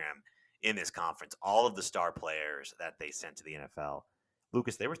program in this conference. All of the star players that they sent to the NFL.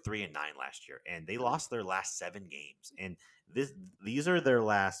 Lucas, they were 3-9 last year, and they lost their last 7 games. And these are their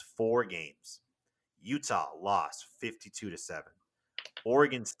last 4 games. Utah lost 52-7.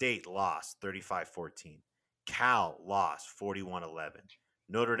 Oregon State lost 35-14. Cal lost 41-11.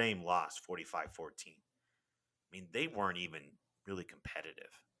 Notre Dame lost 45-14. I mean, they weren't even really competitive.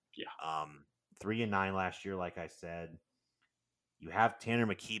 Yeah. 3-9 last year, like I said. You have Tanner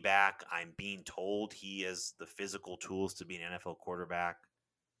McKee back. I'm being told he has the physical tools to be an NFL quarterback.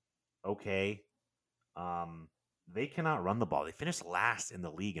 Okay. They cannot run the ball. They finished last in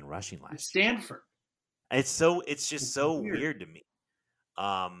the league in rushing last Stanford. year. It's just so weird to me.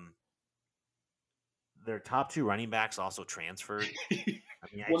 Their top 2 running backs also transferred. I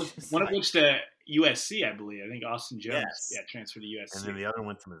mean, one of which to USC, I believe. I think Austin Jones, yes. transferred to USC, and then the other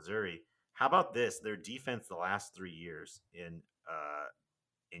went to Missouri. How about this? Their defense the last 3 years in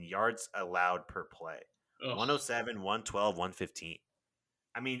yards allowed per play, 107, 112, 115.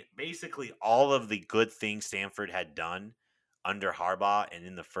 I mean, basically all of the good things Stanford had done under Harbaugh and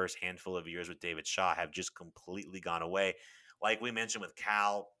in the first handful of years with David Shaw have just completely gone away. Like we mentioned with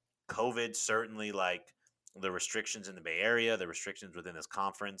Cal, COVID certainly, like the restrictions in the Bay Area, the restrictions within this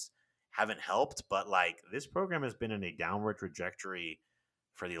conference haven't helped, but like this program has been in a downward trajectory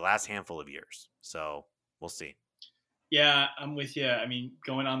for the last handful of years. So we'll see. Yeah, I'm with you. I mean,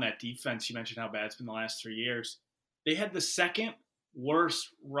 going on that defense, you mentioned how bad it's been the last 3 years. They had the second worst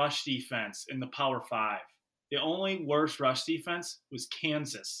rush defense in the Power 5. The only worst rush defense was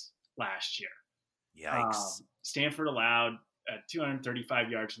Kansas last year. Yikes. Stanford allowed 235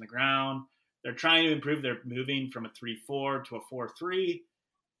 yards on the ground. They're trying to improve. They're moving from a 3-4 to a 4-3,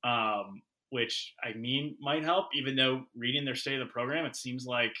 which I mean might help. Even though reading their state of the program, it seems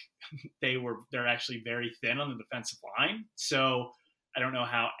like they're actually very thin on the defensive line. So I don't know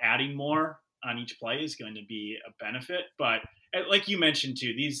how adding more on each play is going to be a benefit. But like you mentioned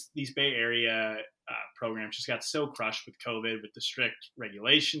too, these Bay Area programs just got so crushed with COVID, with the strict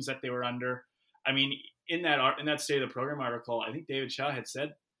regulations that they were under. I mean, in that state of the program article, I think David Shaw had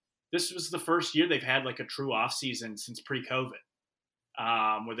said this was the first year they've had like a true off season since pre-COVID,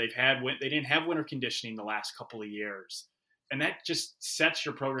 where they didn't have winter conditioning the last couple of years, and that just sets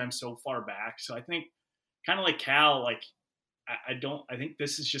your program so far back. So I think kind of like Cal, like I think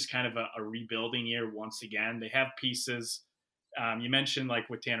this is just kind of a rebuilding year once again. They have pieces. You mentioned like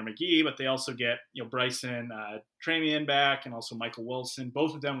with Tanner McKee, but they also get Bryson Tramian back and also Michael Wilson.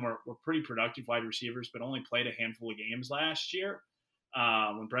 Both of them were pretty productive wide receivers, but only played a handful of games last year.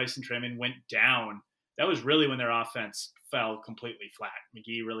 When Bryson Tramian went down, that was really when their offense fell completely flat.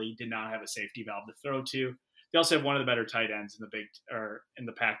 McGee really did not have a safety valve to throw to. They also have one of the better tight ends in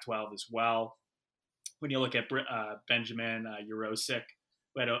the Pac-12 as well. When you look at Benjamin Urosic,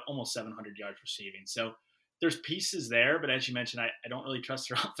 who had almost 700 yards receiving. So there's pieces there, but as you mentioned, I don't really trust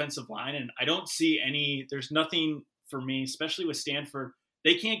their offensive line, and I don't see there's nothing for me, especially with Stanford.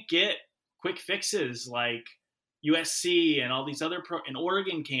 They can't get quick fixes like USC and all these other and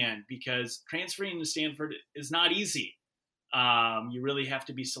Oregon can, because transferring to Stanford is not easy. You really have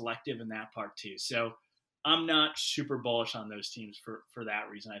to be selective in that part too. So I'm not super bullish on those teams for that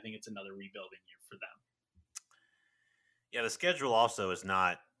reason. I think it's another rebuilding year for them. Yeah, the schedule also is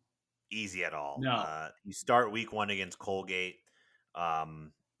not easy at all. No. You start week 1 against Colgate.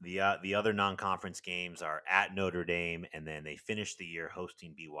 The other non-conference games are at Notre Dame, and then they finish the year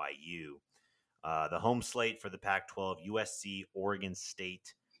hosting BYU. The home slate for the Pac-12, USC, Oregon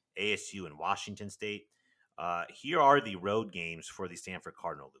State, ASU, and Washington State. Here are the road games for the Stanford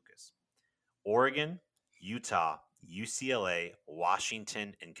Cardinal, Lucas. Oregon, Utah, UCLA,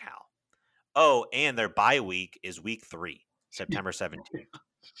 Washington, and Cal. Oh, and their bye week is week 3, September 17th.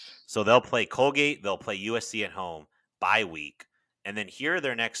 So they'll play Colgate, they'll play USC at home, bye week, and then here are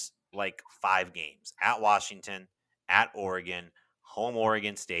their next like 5 games at Washington, at Oregon, home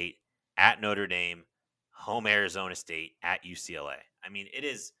Oregon State, at Notre Dame, home Arizona State, at UCLA. I mean, it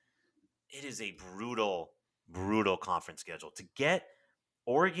is a brutal conference schedule. To get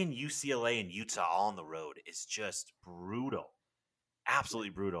Oregon, UCLA, and Utah all on the road is just brutal.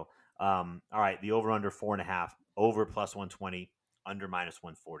 Absolutely brutal. All right, the over under 4.5, over plus 120, under minus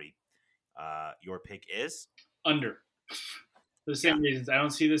 140. Your pick is Under. For the same reasons. I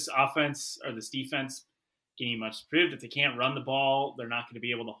don't see this offense or this defense getting much to prove. If they can't run the ball, they're not going to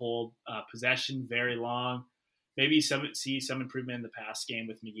be able to hold possession very long. Maybe see some improvement in the pass game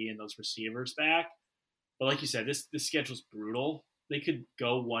with McGee and those receivers back. But like you said, this schedule's brutal. They could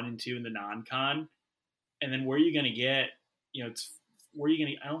go 1-2 in the non-con, and then where are you going to get? It's where are you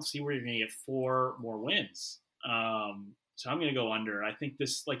going to? I don't see where you're going to get 4 more wins. So I'm going to go under. I think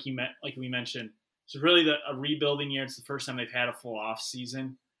this, like we mentioned, it's really a rebuilding year. It's the first time they've had a full off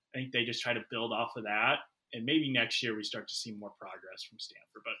season. I think they just try to build off of that, and maybe next year we start to see more progress from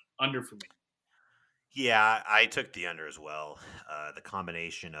Stanford. But under for me. Yeah, I took the under as well. The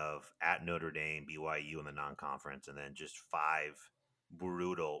combination of at Notre Dame, BYU in the non-conference, and then just 5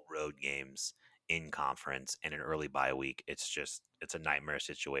 brutal road games in conference and an early bye week. It's a nightmare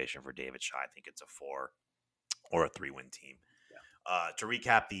situation for David Shaw. I think it's a 4 or a 3-win team. Yeah. To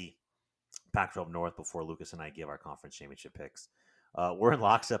recap the Pac-12 North before Lucas and I give our conference championship picks. We're in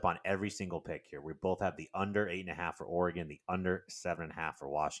lockstep on every single pick here. We both have the under 8.5 for Oregon, the under 7.5 for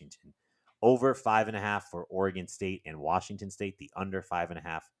Washington, over 5.5 for Oregon State and Washington State, the under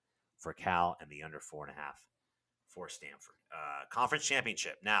 5.5 for Cal, and the under 4.5 for Stanford. Conference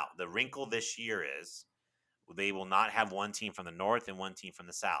championship. Now, the wrinkle this year is they will not have one team from the North and one team from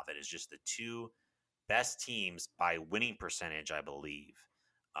the South. It is just the 2 best teams by winning percentage, I believe,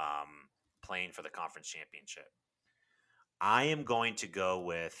 playing for the conference championship. I am going to go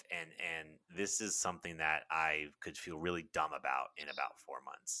with, and this is something that I could feel really dumb about in about 4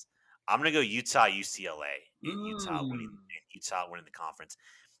 months. I'm going to go Utah, UCLA, and Utah winning the conference.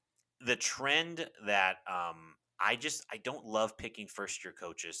 The trend that I don't love picking first-year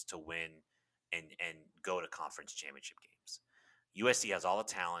coaches to win and go to conference championship games. USC has all the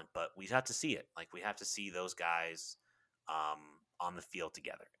talent, but we have to see it. Like, we have to see those guys on the field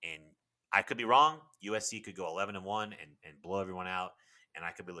together. And I could be wrong. USC could go 11-1 and blow everyone out, and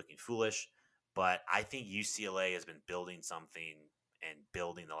I could be looking foolish. But I think UCLA has been building something and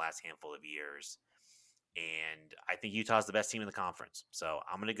building the last handful of years. And I think Utah is the best team in the conference. So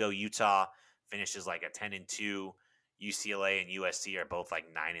I'm going to go Utah finishes like a 10-2. UCLA and USC are both like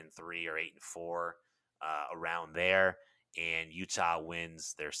 9-3 or 8-4 around there. And Utah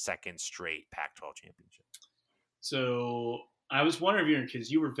wins their second straight Pac-12 championship. So I was wondering, because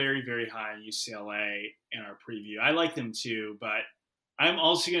you were very, very high on UCLA in our preview. I like them too, but I'm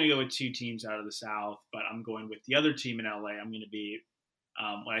also going to go with 2 teams out of the South, but I'm going with the other team in LA. I'm going to be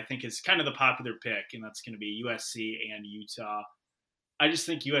what I think is kind of the popular pick, and that's going to be USC and Utah. I just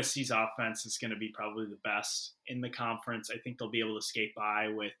think USC's offense is going to be probably the best in the conference. I think they'll be able to skate by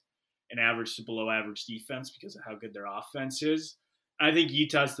with an average to below average defense because of how good their offense is. I think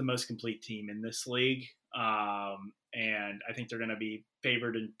Utah's the most complete team in this league. And I think they're going to be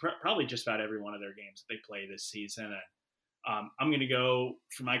favored in probably just about every one of their games that they play this season. And I'm going to go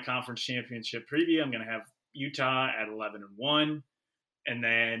for my conference championship preview. I'm going to have Utah at 11-1, and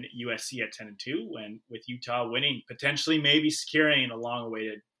then USC at 10-2. With Utah winning, potentially maybe securing a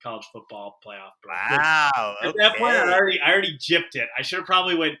long-awaited college football playoff. Wow! At that point, I already gypped it. I should have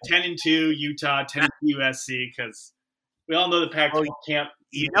probably went 10-2 Utah, 10-2 USC, because we all know the Pac-12 can't.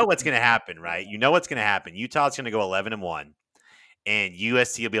 You know what's going to happen, right? You know what's going to happen. Utah's going to go 11-1, and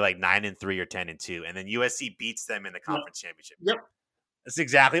USC will be like 9-3 or 10-2, and then USC beats them in the conference championship. Yep, that's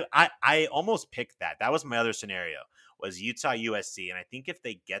exactly. I almost picked that. That was my other scenario. Was Utah USC, and I think if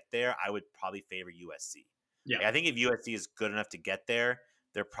they get there, I would probably favor USC. Yeah, I think if USC is good enough to get there,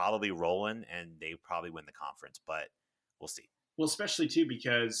 they're probably rolling, and they probably win the conference. But we'll see. Well, especially too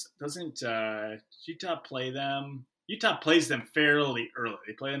because doesn't Utah play them? Utah plays them fairly early.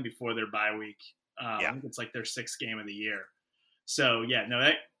 They play them before their bye week. I think it's like their 6th game of the year. So,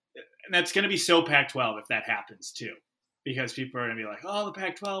 that's going to be so Pac-12 if that happens too. Because people are going to be like, oh, the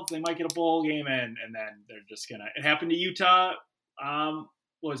Pac-12, they might get a bowl game in. And then they're just going to – it happened to Utah,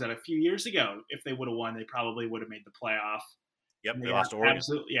 what was that, a few years ago. If they would have won, they probably would have made the playoff. Yep, they lost to Oregon.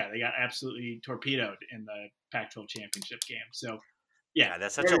 They got absolutely torpedoed in the Pac-12 championship game. So – yeah,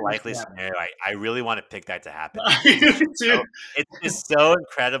 that's such a likely scenario. I really want to pick that to happen. It's just so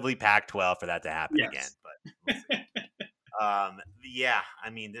incredibly Pac-12 for that to happen again. But I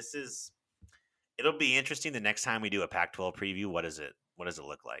mean, it'll be interesting the next time we do a Pac-12 preview. What is it? what does it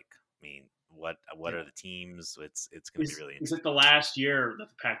look like? I mean, what are the teams? It's going to be really Is interesting. it the last year that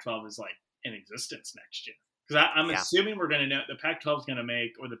the Pac-12 is like in existence next year? Because I'm assuming we're going to know the Pac-12 is going to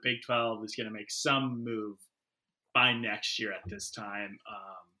make, or the Big 12 is going to make some move by next year at this time.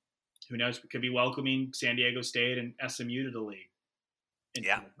 Who knows? We could be welcoming San Diego State and SMU to the league in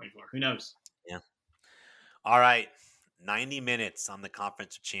 2024. Who knows? Yeah. All right. 90 minutes on the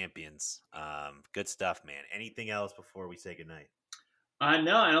Conference of Champions. Good stuff, man. Anything else before we say goodnight?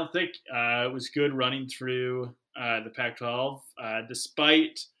 No, I don't think it was good running through the Pac-12,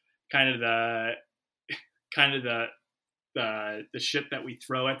 despite kind of the shit that we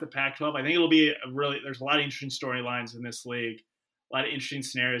throw at the Pac-12. I think it'll be there's a lot of interesting storylines in this league, a lot of interesting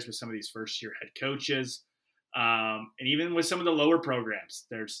scenarios with some of these first-year head coaches, and even with some of the lower programs,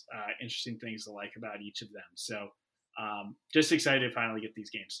 there's interesting things to like about each of them. So just excited to finally get these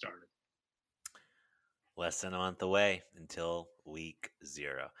games started. Less than a month away until week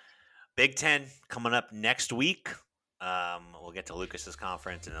 0. Big Ten coming up next week. We'll get to Lucas's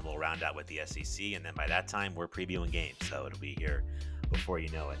conference, and then we'll round out with the SEC. And then by that time, we're previewing games, so it'll be here before you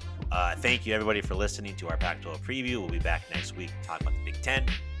know it. Thank you, everybody, for listening to our Pac-12 preview. We'll be back next week to talk about the Big Ten.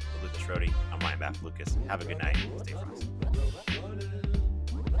 With Lucas Rohde, I'm Ryan Baff. Lucas, have a good night. Stay frosty.